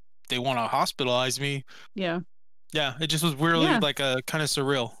 they want to hospitalize me. Yeah. Yeah, it just was weirdly Yeah. like a kind of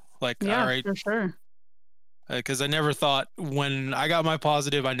surreal. Like, Yeah, all right, for sure. because I never thought when I got my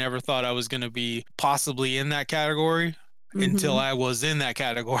positive, I never thought I was going to be possibly in that category until Mhm. I was in that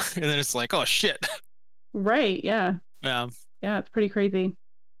category. And then it's like, oh, shit. Right. Yeah. Yeah. Yeah. It's pretty crazy.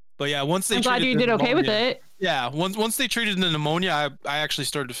 But yeah, once they I'm glad treated you the did okay with pneumonia- it. Yeah, once they treated the pneumonia, I actually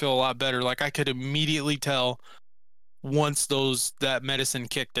started to feel a lot better. Like I could immediately tell once that medicine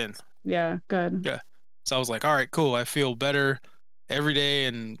kicked in. Yeah. Good. Yeah. So I was like, all right, cool. I feel better every day,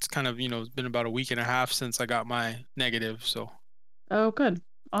 and it's kind of it's been about a week and a half since I got my negative. So Oh, good.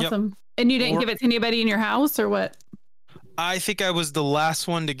 Yep. Awesome. And you didn't Or- give it to anybody in your house or what? I think I was the last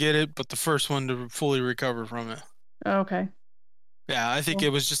one to get it, but the first one to fully recover from it. Oh, okay. Yeah, I think Cool.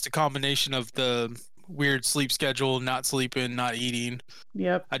 it was just a combination of the weird sleep schedule, not sleeping, not eating.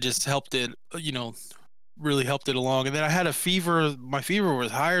 Yep. I just helped it, really helped it along. And then I had a fever. My fever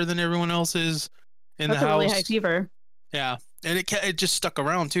was higher than everyone else's in That's the a house. really high fever. Yeah, and it just stuck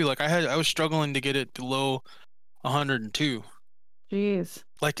around too. Like I was struggling to get it below 102. Jeez.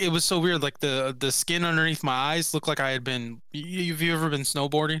 Like it was so weird. Like the skin underneath my eyes looked like I had been. Have you ever been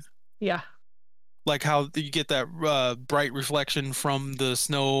snowboarding? Yeah. Like how you get that bright reflection from the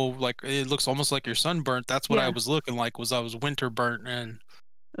snow, like it looks almost like you're sunburnt. That's what I Yeah. was looking like. I was winter burnt, and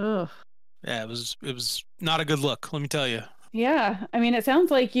Ugh. yeah, it was not a good look. Let me tell you. Yeah. I mean, it sounds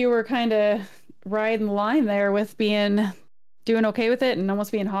like you were kind of riding the line there with doing okay with it and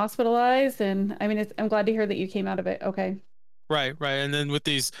almost being hospitalized. And I mean, I'm glad to hear that you came out of it. Okay. Right. And then with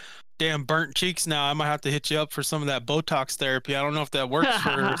these damn burnt cheeks now, I might have to hit you up for some of that Botox therapy. I don't know if that works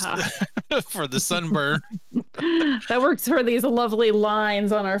for the sunburn. That works for these lovely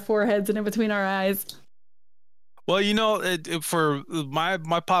lines on our foreheads and in between our eyes. Well, for my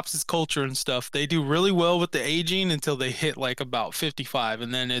pops' culture and stuff, they do really well with the aging until they hit like about 55,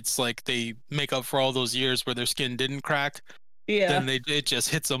 and then it's like they make up for all those years where their skin didn't crack. Yeah. Then it just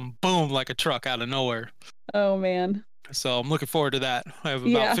hits them boom like a truck out of nowhere. Oh man. So I'm looking forward to that. I have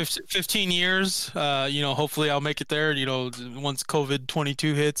Yeah. about 15 years. Hopefully I'll make it there. Once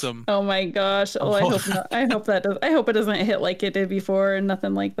COVID-22 hits, Oh my gosh. Oh, I hope not. I hope it doesn't hit like it did before and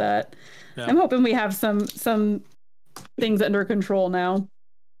nothing like that. Yeah. I'm hoping we have some things under control now.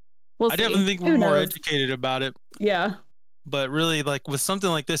 We'll I see. definitely think Who we're more knows? educated about it. Yeah. But really, like with something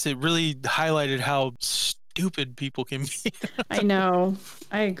like this, it really highlighted how stupid people can be. I know.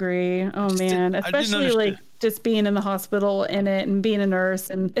 I agree. Oh Just man, I didn't especially like understand. just being in the hospital in it and being a nurse,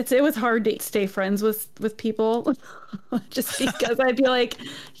 and it was hard to stay friends with people, just because I'd be like,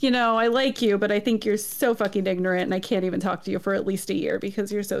 I like you, but I think you're so fucking ignorant, and I can't even talk to you for at least a year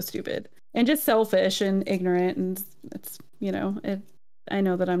because you're so stupid. and just selfish and ignorant. And it's, I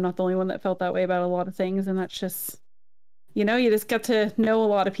know that I'm not the only one that felt that way about a lot of things. And that's just, you just get to know a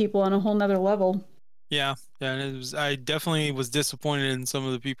lot of people on a whole nother level. Yeah. And I definitely was disappointed in some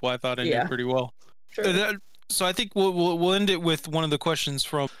of the people I thought I knew pretty well. Sure. So I think we'll end it with one of the questions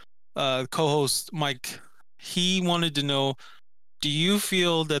from co-host Mike. He wanted to know, do you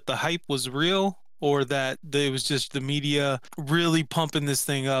feel that the hype was real, or that it was just the media really pumping this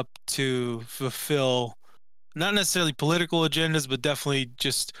thing up to fulfill not necessarily political agendas, but definitely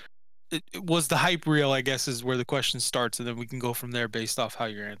just was the hype real, I guess, is where the question starts, and then we can go from there based off how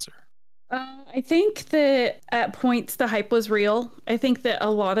you answer. I think that at points the hype was real. I think that a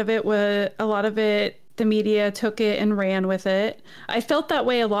lot of it, the media took it and ran with it. I felt that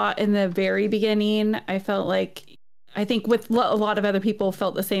way a lot in the very beginning. I think with a lot of other people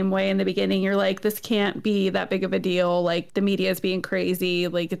felt the same way in the beginning. You're like, this can't be that big of a deal. Like, the media is being crazy.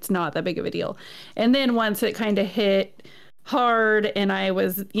 Like, it's not that big of a deal. And then once it kind of hit hard and I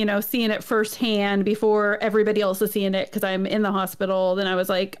was, seeing it firsthand before everybody else is seeing it because I'm in the hospital, then I was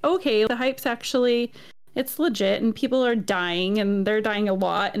like, okay, the hype's actually, it's legit and people are dying and they're dying a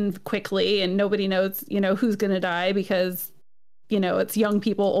lot and quickly and nobody knows, who's going to die because, it's young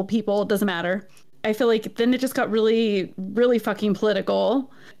people, old people, it doesn't matter. I feel like then it just got really, really fucking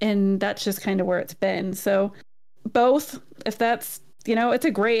political, and that's just kind of where it's been. So both, if that's, it's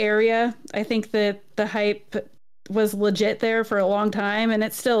a gray area. I think that the hype was legit there for a long time, and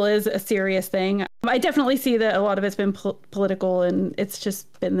it still is a serious thing. I definitely see that a lot of it's been political, and it's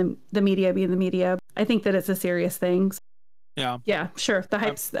just been the media being the media. I think that it's a serious thing. Yeah, sure.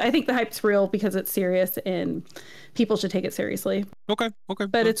 I think the hype's real because it's serious and people should take it seriously. Okay.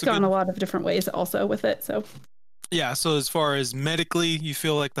 But it's gone a lot of different ways also with it. So yeah. So as far as medically, you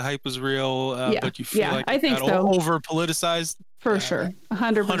feel like the hype was real, but you feel like I think so. Over politicized for sure.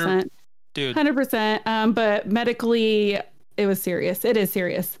 100%. Dude. 100%. But medically, it was serious. It is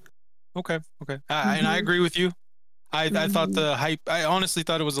serious. Okay. And I agree with you. I thought the hype, I honestly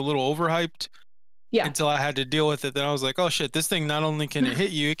thought it was a little overhyped. Yeah. Until I had to deal with it. Then I was like, oh shit, this thing not only can it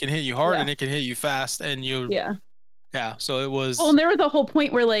hit you, it can hit you hard and it can hit you fast. And Yeah. So it was. Well, and there was a whole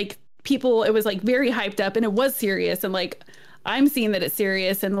point where like people, it was like very hyped up and it was serious. And like, I'm seeing that it's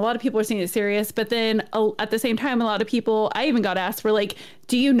serious and a lot of people are seeing it serious. But then at the same time, a lot of people, I even got asked for like,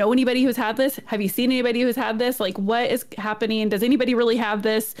 do you know anybody who's had this? Have you seen anybody who's had this? Like, what is happening? Does anybody really have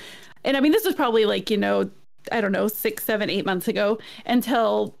this? And I mean, this was probably like, I don't know, 6, 7, 8 months ago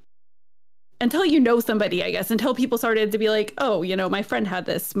until somebody, I guess, until people started to be like, oh, my friend had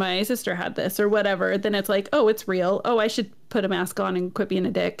this, my sister had this or whatever. Then it's like, oh, it's real. Oh, I should put a mask on and quit being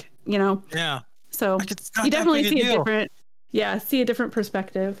a dick, Yeah. So you definitely see a different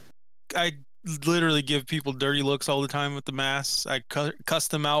perspective. I literally give people dirty looks all the time with the masks. I cuss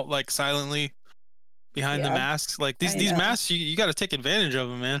them out like silently behind the masks. Like these masks, you got to take advantage of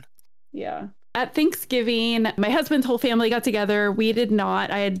them, man. Yeah. At Thanksgiving, my husband's whole family got together. We did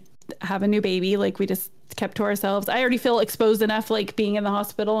not. I have a new baby. Like we just kept to ourselves. I already feel exposed enough, like being in the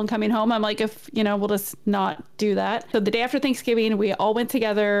hospital and coming home. I'm like, if we'll just not do that. So the day after Thanksgiving, we all went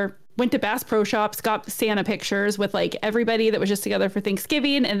together, went to Bass Pro Shops, got Santa pictures with like everybody that was just together for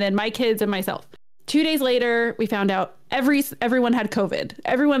Thanksgiving, and then my kids and myself. 2 days later, we found out everyone had COVID.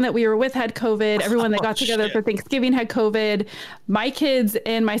 Everyone that we were with had COVID. Everyone that got together for Thanksgiving had COVID. My kids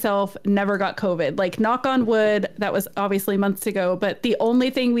and myself never got COVID. Like, knock on wood, that was obviously months ago. But the only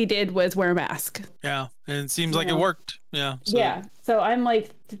thing we did was wear a mask. Yeah, and it seems like it worked. Yeah. So. Yeah. So I'm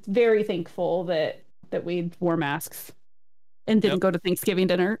like very thankful that we wore masks and didn't go to Thanksgiving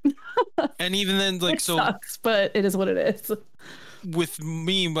dinner. And even then, like, it sucks, but it is what it is. With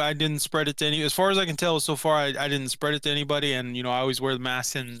me, I didn't spread it to any. As far as I can tell, so far I didn't spread it to anybody. And I always wear the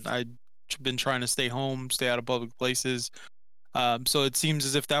mask, and I've been trying to stay home, stay out of public places. So it seems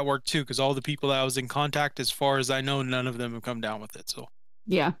as if that worked too, because all the people that I was in contact, as far as I know, none of them have come down with it. So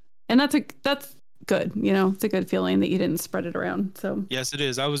yeah, and that's good. It's a good feeling that you didn't spread it around. So yes, it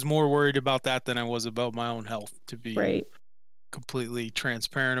is. I was more worried about that than I was about my own health, to be completely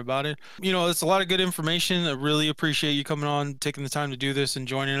transparent about it. It's a lot of good information. I really appreciate you coming on, taking the time to do this and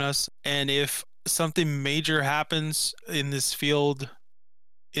joining us. And if something major happens in this field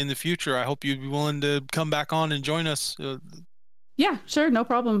in the future, I hope you'd be willing to come back on and join us. Yeah, sure. No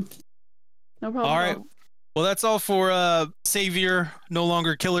problem. All right. Well, that's all for Savior, no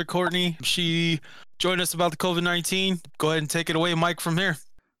longer Killer Courtney. She joined us about the COVID-19. Go ahead and take it away, Mike, from here.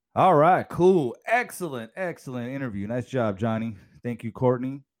 All right, cool. Excellent interview. Nice job, Johnny. Thank you,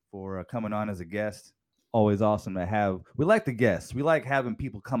 Courtney, for coming on as a guest. Always awesome to have. We like the guests. We like having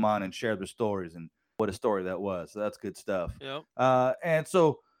people come on and share their stories and what a story that was. So that's good stuff. Yep. And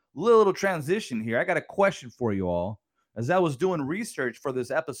so little transition here. I got a question for you all. As I was doing research for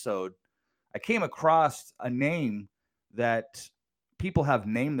this episode, I came across a name that people have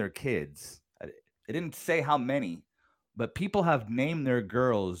named their kids. It didn't say how many, but people have named their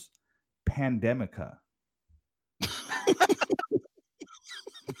girls Pandemica.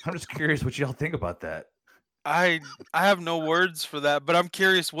 I'm just curious what y'all think about that. I have no words for that, but I'm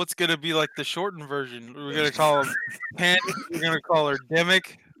curious what's gonna be like the shortened version. We're gonna call him Pan. We're gonna call her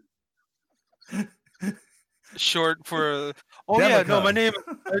Demic. Short for yeah, no, my name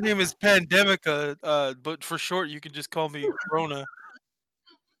is Pandemica. But for short, you can just call me Rona.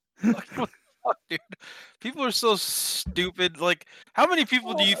 What the fuck, dude? People are so stupid. Like, how many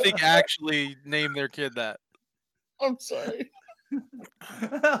people do you think actually name their kid that? I'm sorry.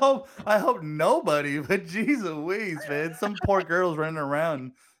 I hope nobody, but geez Louise, man. Some poor girls running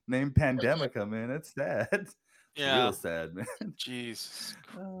around named Pandemica, man. It's sad. It's real sad, man. Jeez.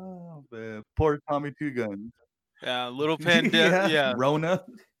 Oh man. Poor Tommy Two Guns. Yeah, little yeah. Rona.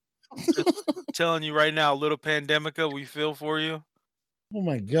 Just telling you right now, little Pandemica, we feel for you. Oh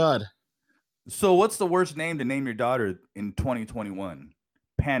my god. So what's the worst name to name your daughter in 2021?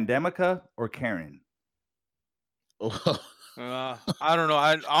 Pandemica or Karen? I don't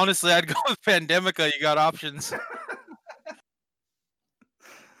know. Honestly, I'd go with Pandemica. You got options.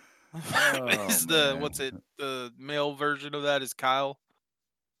 Is the what's it? The male version of that is Kyle.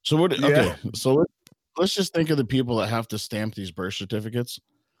 So what? Okay, so let's just think of the people that have to stamp these birth certificates.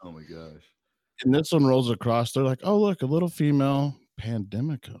 Oh my gosh! And this one rolls across. They're like, "Oh look, a little female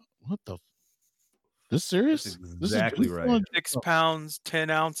Pandemica." What the? This serious? That's exactly right. 6 pounds, 10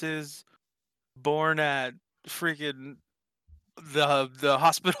 ounces. Born at freaking the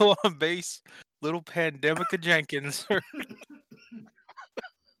hospital on base. Little Pandemica Jenkins.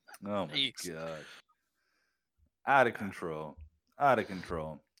 Oh my gosh. Out of control. Out of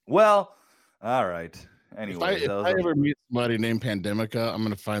control. Well, all right. Anyway, if I ever meet somebody named Pandemica, I'm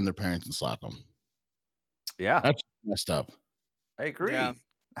gonna find their parents and slap them. Yeah. That's messed up. I agree. Yeah.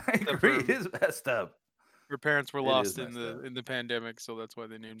 I agree. It is messed up. Her parents were lost in the pandemic, so that's why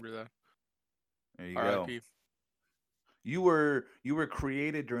they named her that. There you go. You were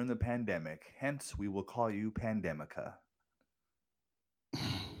created during the pandemic, hence we will call you Pandemica.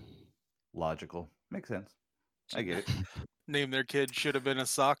 Logical. Makes sense. I get it. Name their kid should have been a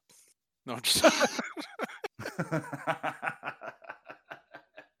sock. No, just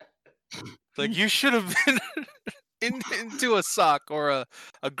like you should have been into a sock or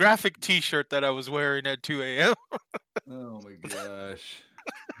a graphic T-shirt that I was wearing at 2 a.m. Oh my gosh!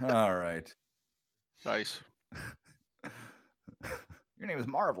 All right, nice. Your name is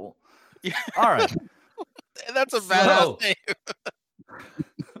Marvel. Yeah. All right, that's a badass name.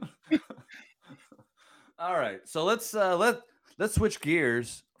 All right, so let's switch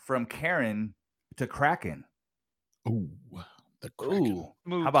gears from Karen to Kraken. Ooh, the Kraken. Ooh,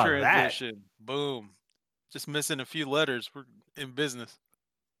 smooth how about transition. That? Boom. Just missing a few letters. We're in business.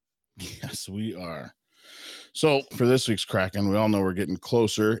 Yes, we are. So for this week's Kraken, we all know we're getting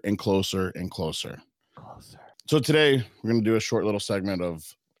closer and closer and closer. So today we're going to do a short little segment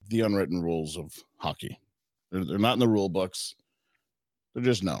of the unwritten rules of hockey. They're not in the rule books. They're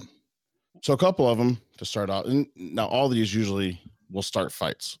just known. So a couple of them to start out. And now all these usually will start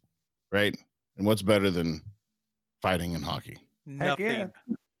fights, right? And what's better than fighting in hockey? Nothing. Yeah.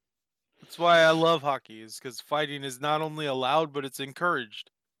 That's why I love hockey, is because fighting is not only allowed, but it's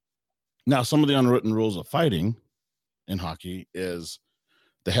encouraged. Now, some of the unwritten rules of fighting in hockey is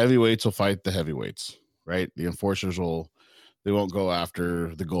the heavyweights will fight the heavyweights, right? The enforcers they won't go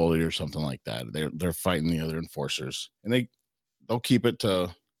after the goalie or something like that. They're fighting the other enforcers, and they'll keep it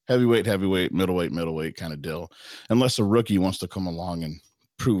to heavyweight, middleweight kind of deal, unless a rookie wants to come along and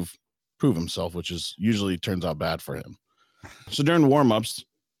prove himself, which is usually turns out bad for him. So during warm-ups,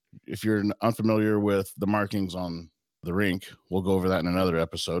 if you're unfamiliar with the markings on the rink, we'll go over that in another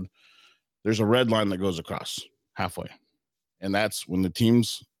episode. There's a red line that goes across halfway, and that's when the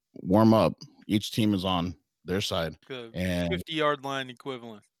teams warm up. Each team is on their side, and 50-yard line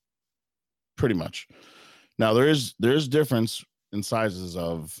equivalent, pretty much. Now there's difference in sizes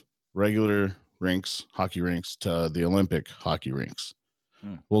of regular rinks, hockey rinks, to the Olympic hockey rinks.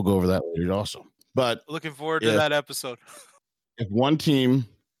 We'll go over that later also. But looking forward to that episode. If one team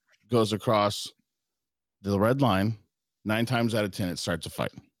goes across the red line, 9 times out of 10 it starts a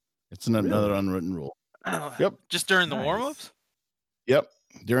fight. It's another unwritten rule. Yep. Just during the warm-ups? Yep.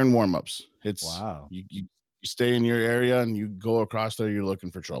 During warm-ups. It's wow. You stay in your area and you go across there, you're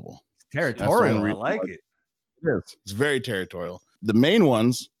looking for trouble. Territorial. I like it. It is. It's very territorial. The main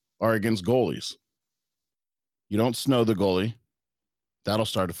ones are against goalies. You don't snow the goalie. That'll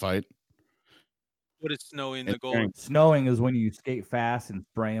start a fight. What is snowing And the goal? during- Snowing is when you skate fast and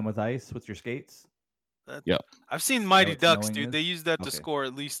spray them with ice with your skates. Yep. I've seen Mighty what Ducks, snowing dude. is? They use that to Okay. score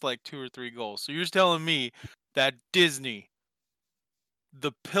at least like 2 or 3 goals. So you're telling me that Disney,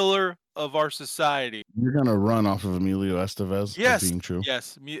 the pillar of our society. You're gonna run off of Emilio Estevez. Yes, Being true.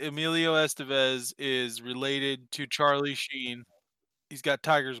 yes. Emilio Estevez is related to Charlie Sheen. He's got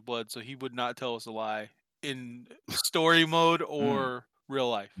tiger's blood, so he would not tell us a lie in story mode or real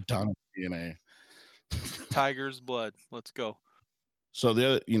life. Donald DNA. Tiger's blood. Let's go. So the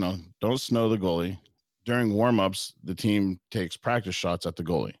other, don't snow the goalie. During warm-ups, the team takes practice shots at the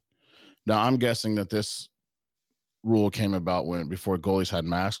goalie. Now I'm guessing that this rule came about before goalies had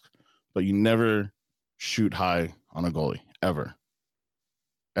masks, but you never shoot high on a goalie ever.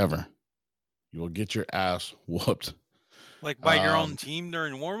 You will get your ass whooped. Like by your own team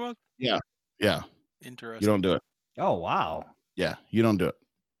during warm-up? Yeah. Interesting. You don't do it. Oh wow. Yeah, you don't do it.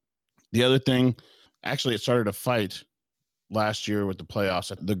 The other thing, actually, it started a fight last year with the playoffs.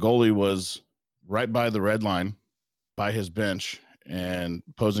 The goalie was right by the red line by his bench, and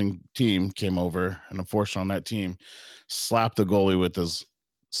opposing team came over, and unfortunately on that team slapped the goalie with his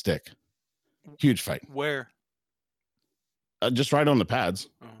stick. Huge fight. Where? Just right on the pads,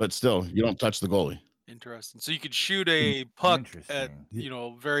 Oh, but still, you don't touch the goalie. interesting. So you could shoot a puck at,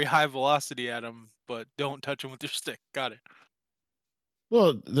 Interesting. very high velocity at him, but don't touch him with your stick. Got it.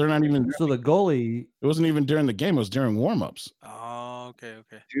 Well, they're not even. So the goalie, It wasn't even during the game. It was during warm-ups. Oh, okay.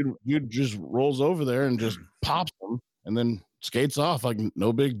 Dude just rolls over there and just pops him, and then skates off like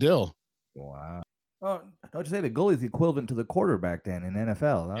no big deal. wow. Oh, don't you say the goalie is the equivalent to the quarterback then in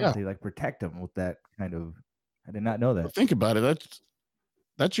NFL? Huh? Yeah. They like protect him with that kind of. I did not know But that. think about it.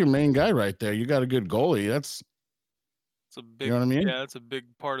 That's your main guy right there. You got a good goalie. That's It's a big, know what I mean? Yeah, it's a big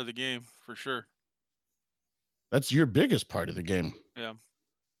part of the game for sure. your biggest part of the game. Yeah.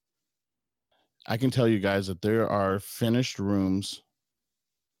 I can tell you guys that there are finished rooms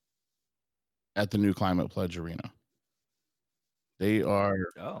at the new Climate Pledge Arena. They are,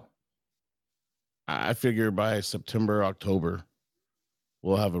 Oh. I figure by September, October,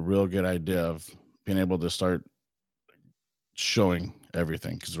 we'll have a real good idea of being able to start showing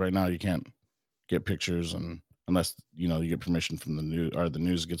everything. Because right now you can't get pictures unless you get permission from the news, or the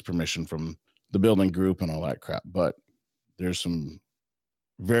news gets permission from the building group and all that crap. But there's some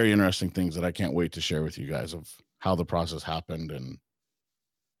very interesting things that I can't wait to share with you guys of how the process happened and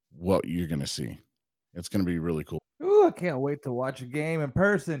what you're going to see. It's going to be really cool. Ooh, I can't wait to watch a game in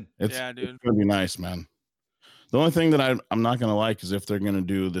person. Yeah, dude. It's going to be nice, man. The only thing that I'm not going to like is if they're going to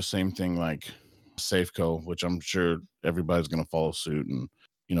do the same thing like Safeco, which I'm sure everybody's going to follow suit, and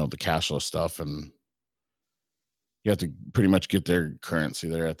the cashless stuff, and you have to pretty much get their currency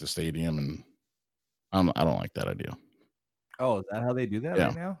there at the stadium, and I don't like that idea. Oh, is that how they do that Yeah.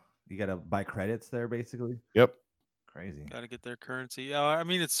 right now? You got to buy credits there, basically. Yep. Crazy. Got to get their currency. Yeah, I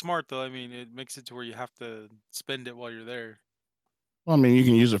mean, it's smart though. I mean, it makes it to where you have to spend it while you're there. Well, I mean, you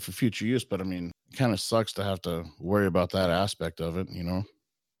can use it for future use, but I mean, it kind of sucks to have to worry about that aspect of it,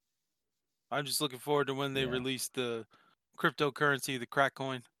 I'm just looking forward to when they Yeah. release the cryptocurrency, the crack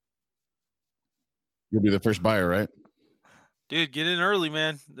coin. You'll be the first buyer, right? Dude, get in early,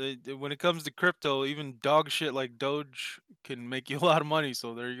 man. When it comes to crypto, even dog shit like Doge can make you a lot of money.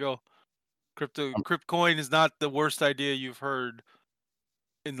 So there you go. Cryptcoin is not the worst idea you've heard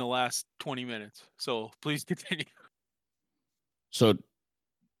in the last 20 minutes. So please continue. So,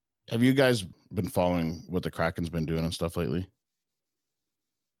 have you guys been following what the Kraken's been doing and stuff lately?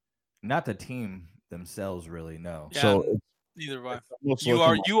 Not the team themselves, really. No. Yeah, So neither have I. almost You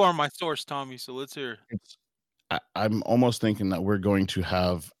looking are my source, Tommy. So let's hear. I'm almost thinking that we're going to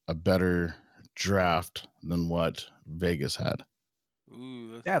have a better draft than what Vegas had.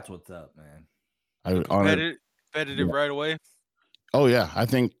 Ooh, That's what's up, man. I would honor. competitive Yeah. right away. Oh yeah, I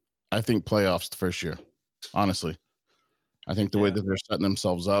think playoffs the first year. Honestly, I think the way Yeah. that they're setting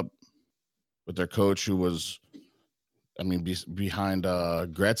themselves up with their coach, who was, I mean, behind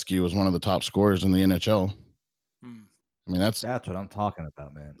Gretzky, was one of the top scorers in the NHL. Hmm. I mean, That's what I'm talking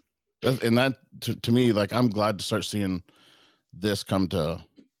about, man. and that to me, like, I'm glad to start seeing this come to,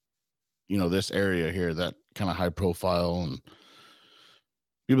 this area here, that kind of high profile, and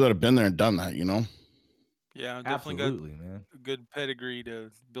people that have been there and done that, Yeah, definitely Absolutely, man. got a good pedigree to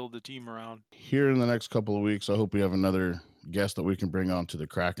build the team around. Here in the next couple of weeks, I hope we have another guest that we can bring on to the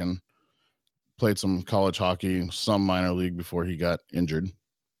Kraken. Played some college hockey, some minor league before he got injured.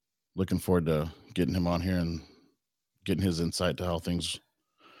 Looking forward to getting him on here and getting his insight to how things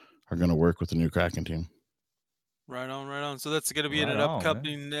are going to work with the new Kraken team. Right on, right on. So that's going to be in Right an on, man.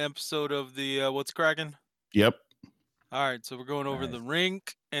 upcoming episode of the What's Cracking? Yep. All right, so we're going over the Nice.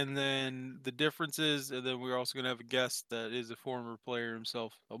 rink and then the differences, and then we're also going to have a guest that is a former player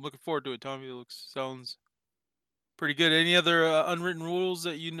himself. I'm looking forward to it, Tommy. It sounds pretty good. Any other unwritten rules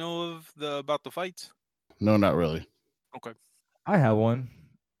that you know of about the fights? No, not really. Okay. I have one,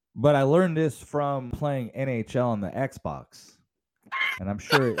 but I learned this from playing NHL on the Xbox, and I'm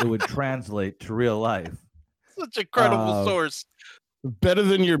sure it would translate to real life. Such a credible source. Better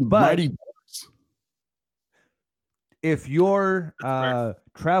than your But- mighty Ducks. If you're That's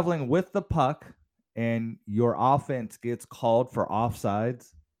traveling with the puck and your offense gets called for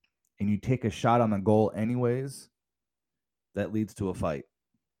offsides and you take a shot on the goal anyways, that leads to a fight.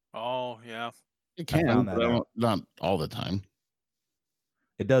 Oh, yeah. It can, found that but out. not all the time.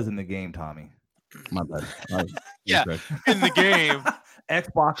 It does in the game, Tommy. My bad. Yeah. Okay. In the game.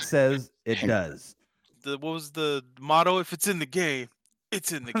 Xbox says it does. What was the motto? If it's in the game,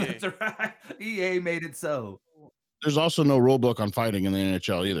 it's in the game. That's right. EA made it so. There's also no rule book on fighting in the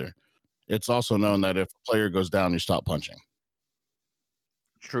NHL either. It's also known that if a player goes down, you stop punching.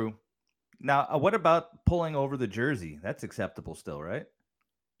 True. Now, what about pulling over the jersey? That's acceptable still, right?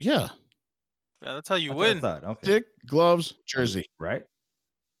 Yeah. Yeah, that's how you That's what I win. thought. Okay. Stick, gloves, jersey. Right?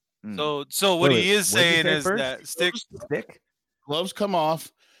 Hmm. So what Wait, he is what'd you saying say is first? that stick. Stick? Gloves come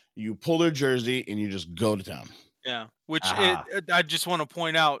off, you pull their jersey, and you just go to town. Yeah, which Aha. I just want to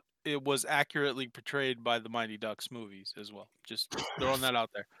point out, it was accurately portrayed by the Mighty Ducks movies as well. Just throwing that out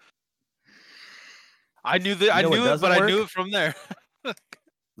there. I knew that. You I know what knew it, doesn't but I knew work? it from there.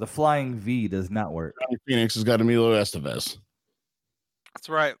 The flying V does not work. Johnny Phoenix has got Emilio Estevez. That's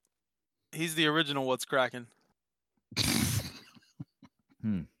right. He's the original. What's cracking?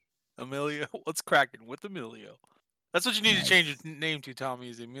 Emilio. What's cracking with Emilio? That's what you need to change your name to, Tommy.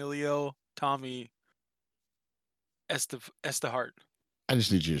 Is Emilio Tommy Estehart. I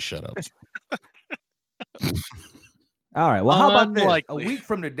just need you to shut up. All right. Well, how about this? Unlikely. A week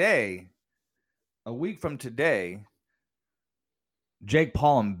from today, Jake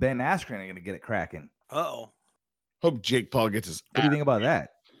Paul and Ben Askren are going to get it cracking. Oh. Hope Jake Paul gets his. What do you think about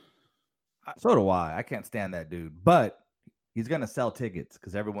that? So do I. I can't stand that dude. But he's going to sell tickets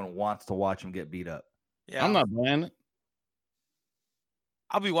because everyone wants to watch him get beat up. Yeah. I'm not buying it.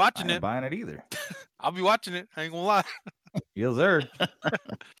 I'll be I watching ain't it. buying it either. I'll be watching it. I ain't gonna lie. Yes, sir.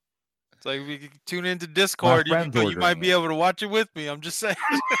 It's like if you can tune into Discord, you, friend's you might ordering be it. able to watch it with me. I'm just saying.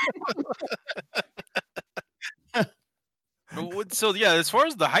 So yeah, as far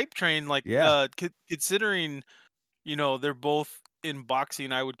as the hype train, like Yeah. considering, they're both in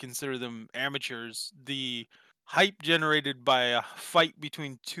boxing, I would consider them amateurs. The hype generated by a fight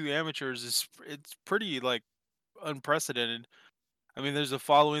between two amateurs it's pretty like unprecedented. I mean, there's a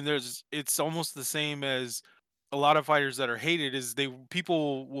following. It's almost the same as a lot of fighters that are hated. Is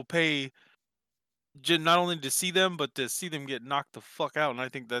people will pay not only to see them, but to see them get knocked the fuck out. And I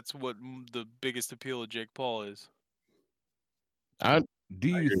think that's what the biggest appeal of Jake Paul is. Do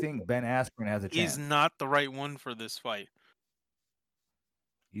you think Ben Askren has a chance? He's not the right one for this fight.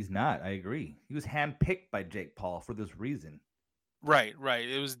 He's not. I agree. He was handpicked by Jake Paul for this reason. Right.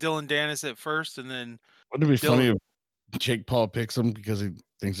 It was Dylan Dennis at first, and then Wouldn't it be funny Dylan- if Jake Paul picks him because he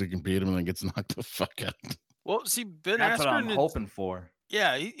thinks he can beat him and then gets knocked the fuck out? well, see Ben That's what I'm Askren. hoping for.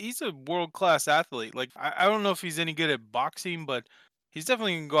 Yeah, he's a world class athlete. Like I don't know if he's any good at boxing, but he's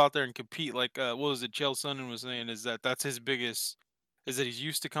definitely gonna go out there and compete. Like what was it? Chael Sonnen was saying is that's his biggest. Is that he's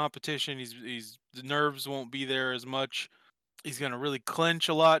used to competition. He's the nerves won't be there as much. He's gonna really clench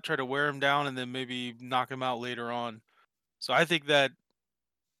a lot, try to wear him down, and then maybe knock him out later on. So I think that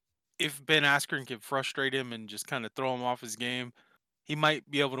if Ben Askren can frustrate him and just kind of throw him off his game, he might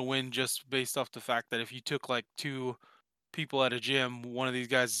be able to win just based off the fact that if you took like two people at a gym, one of these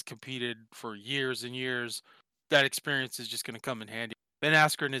guys has competed for years and years, that experience is just going to come in handy. Ben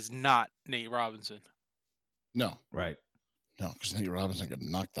Askren is not Nate Robinson. No, Right. no, because Nate Robinson got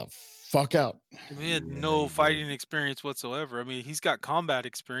knocked the fuck out. I mean, he had Yeah, no he fighting did. experience whatsoever. I mean, he's got combat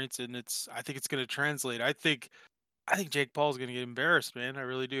experience, and I think it's going to translate. I think Jake Paul's going to get embarrassed, man. I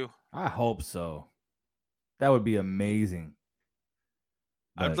really do. I hope so. That would be amazing.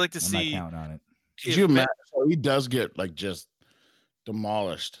 I'd But like to I'm see- not counting on it. Could If you Ben- imagine? So he does get like just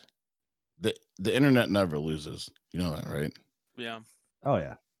demolished. The internet never loses. You know that, right? Yeah. Oh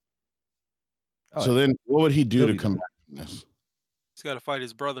yeah. Oh, So then, what would he do He'll to be come back. back from this? He's got to fight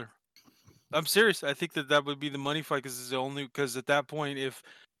his brother. I'm serious. I think that would be the money fight because at that point, if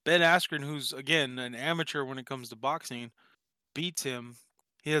Ben Askren, who's again an amateur when it comes to boxing, beats him,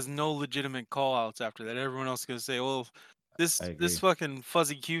 he has no legitimate call outs after that. Everyone else is gonna say, "Well, this I agree. fucking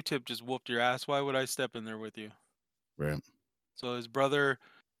fuzzy Q-tip just whooped your ass. Why would I step in there with you?" Right. So his brother,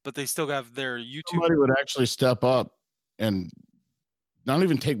 but they still have their YouTube. Somebody would actually step up and not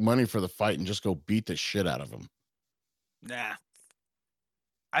even take money for the fight and just go beat the shit out of him. Nah.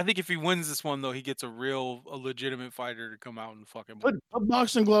 I think if he wins this one, though, he gets a legitimate fighter to come out and fucking Put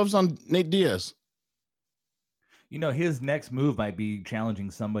boxing gloves on Nate Diaz. You know, his next move might be challenging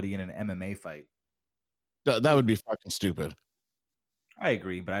somebody in an MMA fight. That would be fucking stupid. I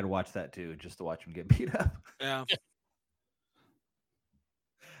agree, but I'd watch that too, just to watch him get beat up. Yeah.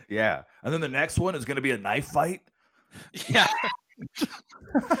 Yeah. And then the next one is going to be a knife fight. Yeah.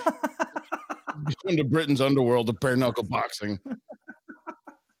 Into Britain's underworld of bare knuckle boxing.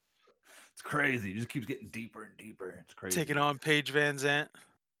 It's crazy. It just keeps getting deeper and deeper. It's crazy. Taking on Paige Van Zant,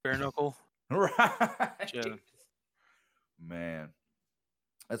 bare knuckle. Right. Yeah. Man,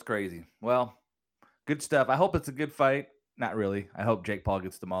 that's crazy. Well, good stuff. I hope it's a good fight. Not really. I hope Jake Paul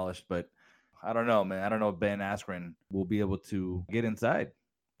gets demolished, but I don't know, man. I don't know if Ben Askren will be able to get inside.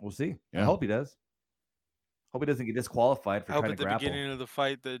 We'll see. Yeah. I hope he does. Hope he doesn't get disqualified for I hope trying at to the grapple. beginning of the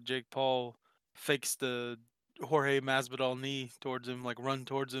fight that Jake Paul fakes the Jorge Masvidal knee towards him, like run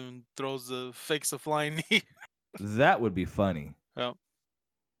towards him and fakes a flying knee. That would be funny. Yeah.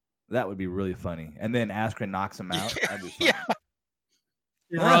 That would be really funny. And then Askren knocks him out. That'd be funny. Yeah.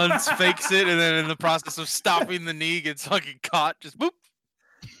 He runs, fakes it, and then in the process of stopping the knee, gets fucking caught. Just boop.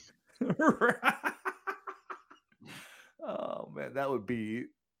 Oh man, that would be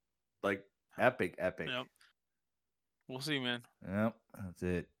like epic. Yep. We'll see, man. Yep, that's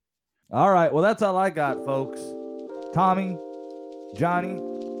it. All right, well, that's all I got, folks. Tommy, Johnny,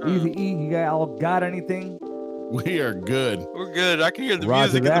 Easy E, you guys all got anything? We are good. We're good. I can hear the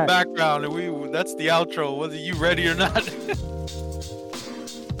Roger music in that. the background, and that's the outro, whether you ready or not.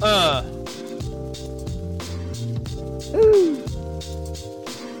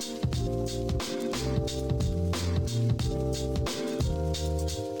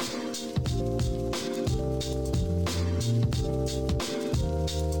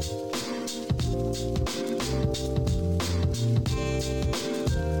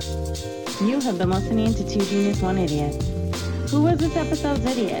 You have been listening to Two Genius, One Idiot. Who was this episode's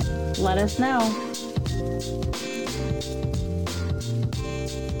idiot? Let us know.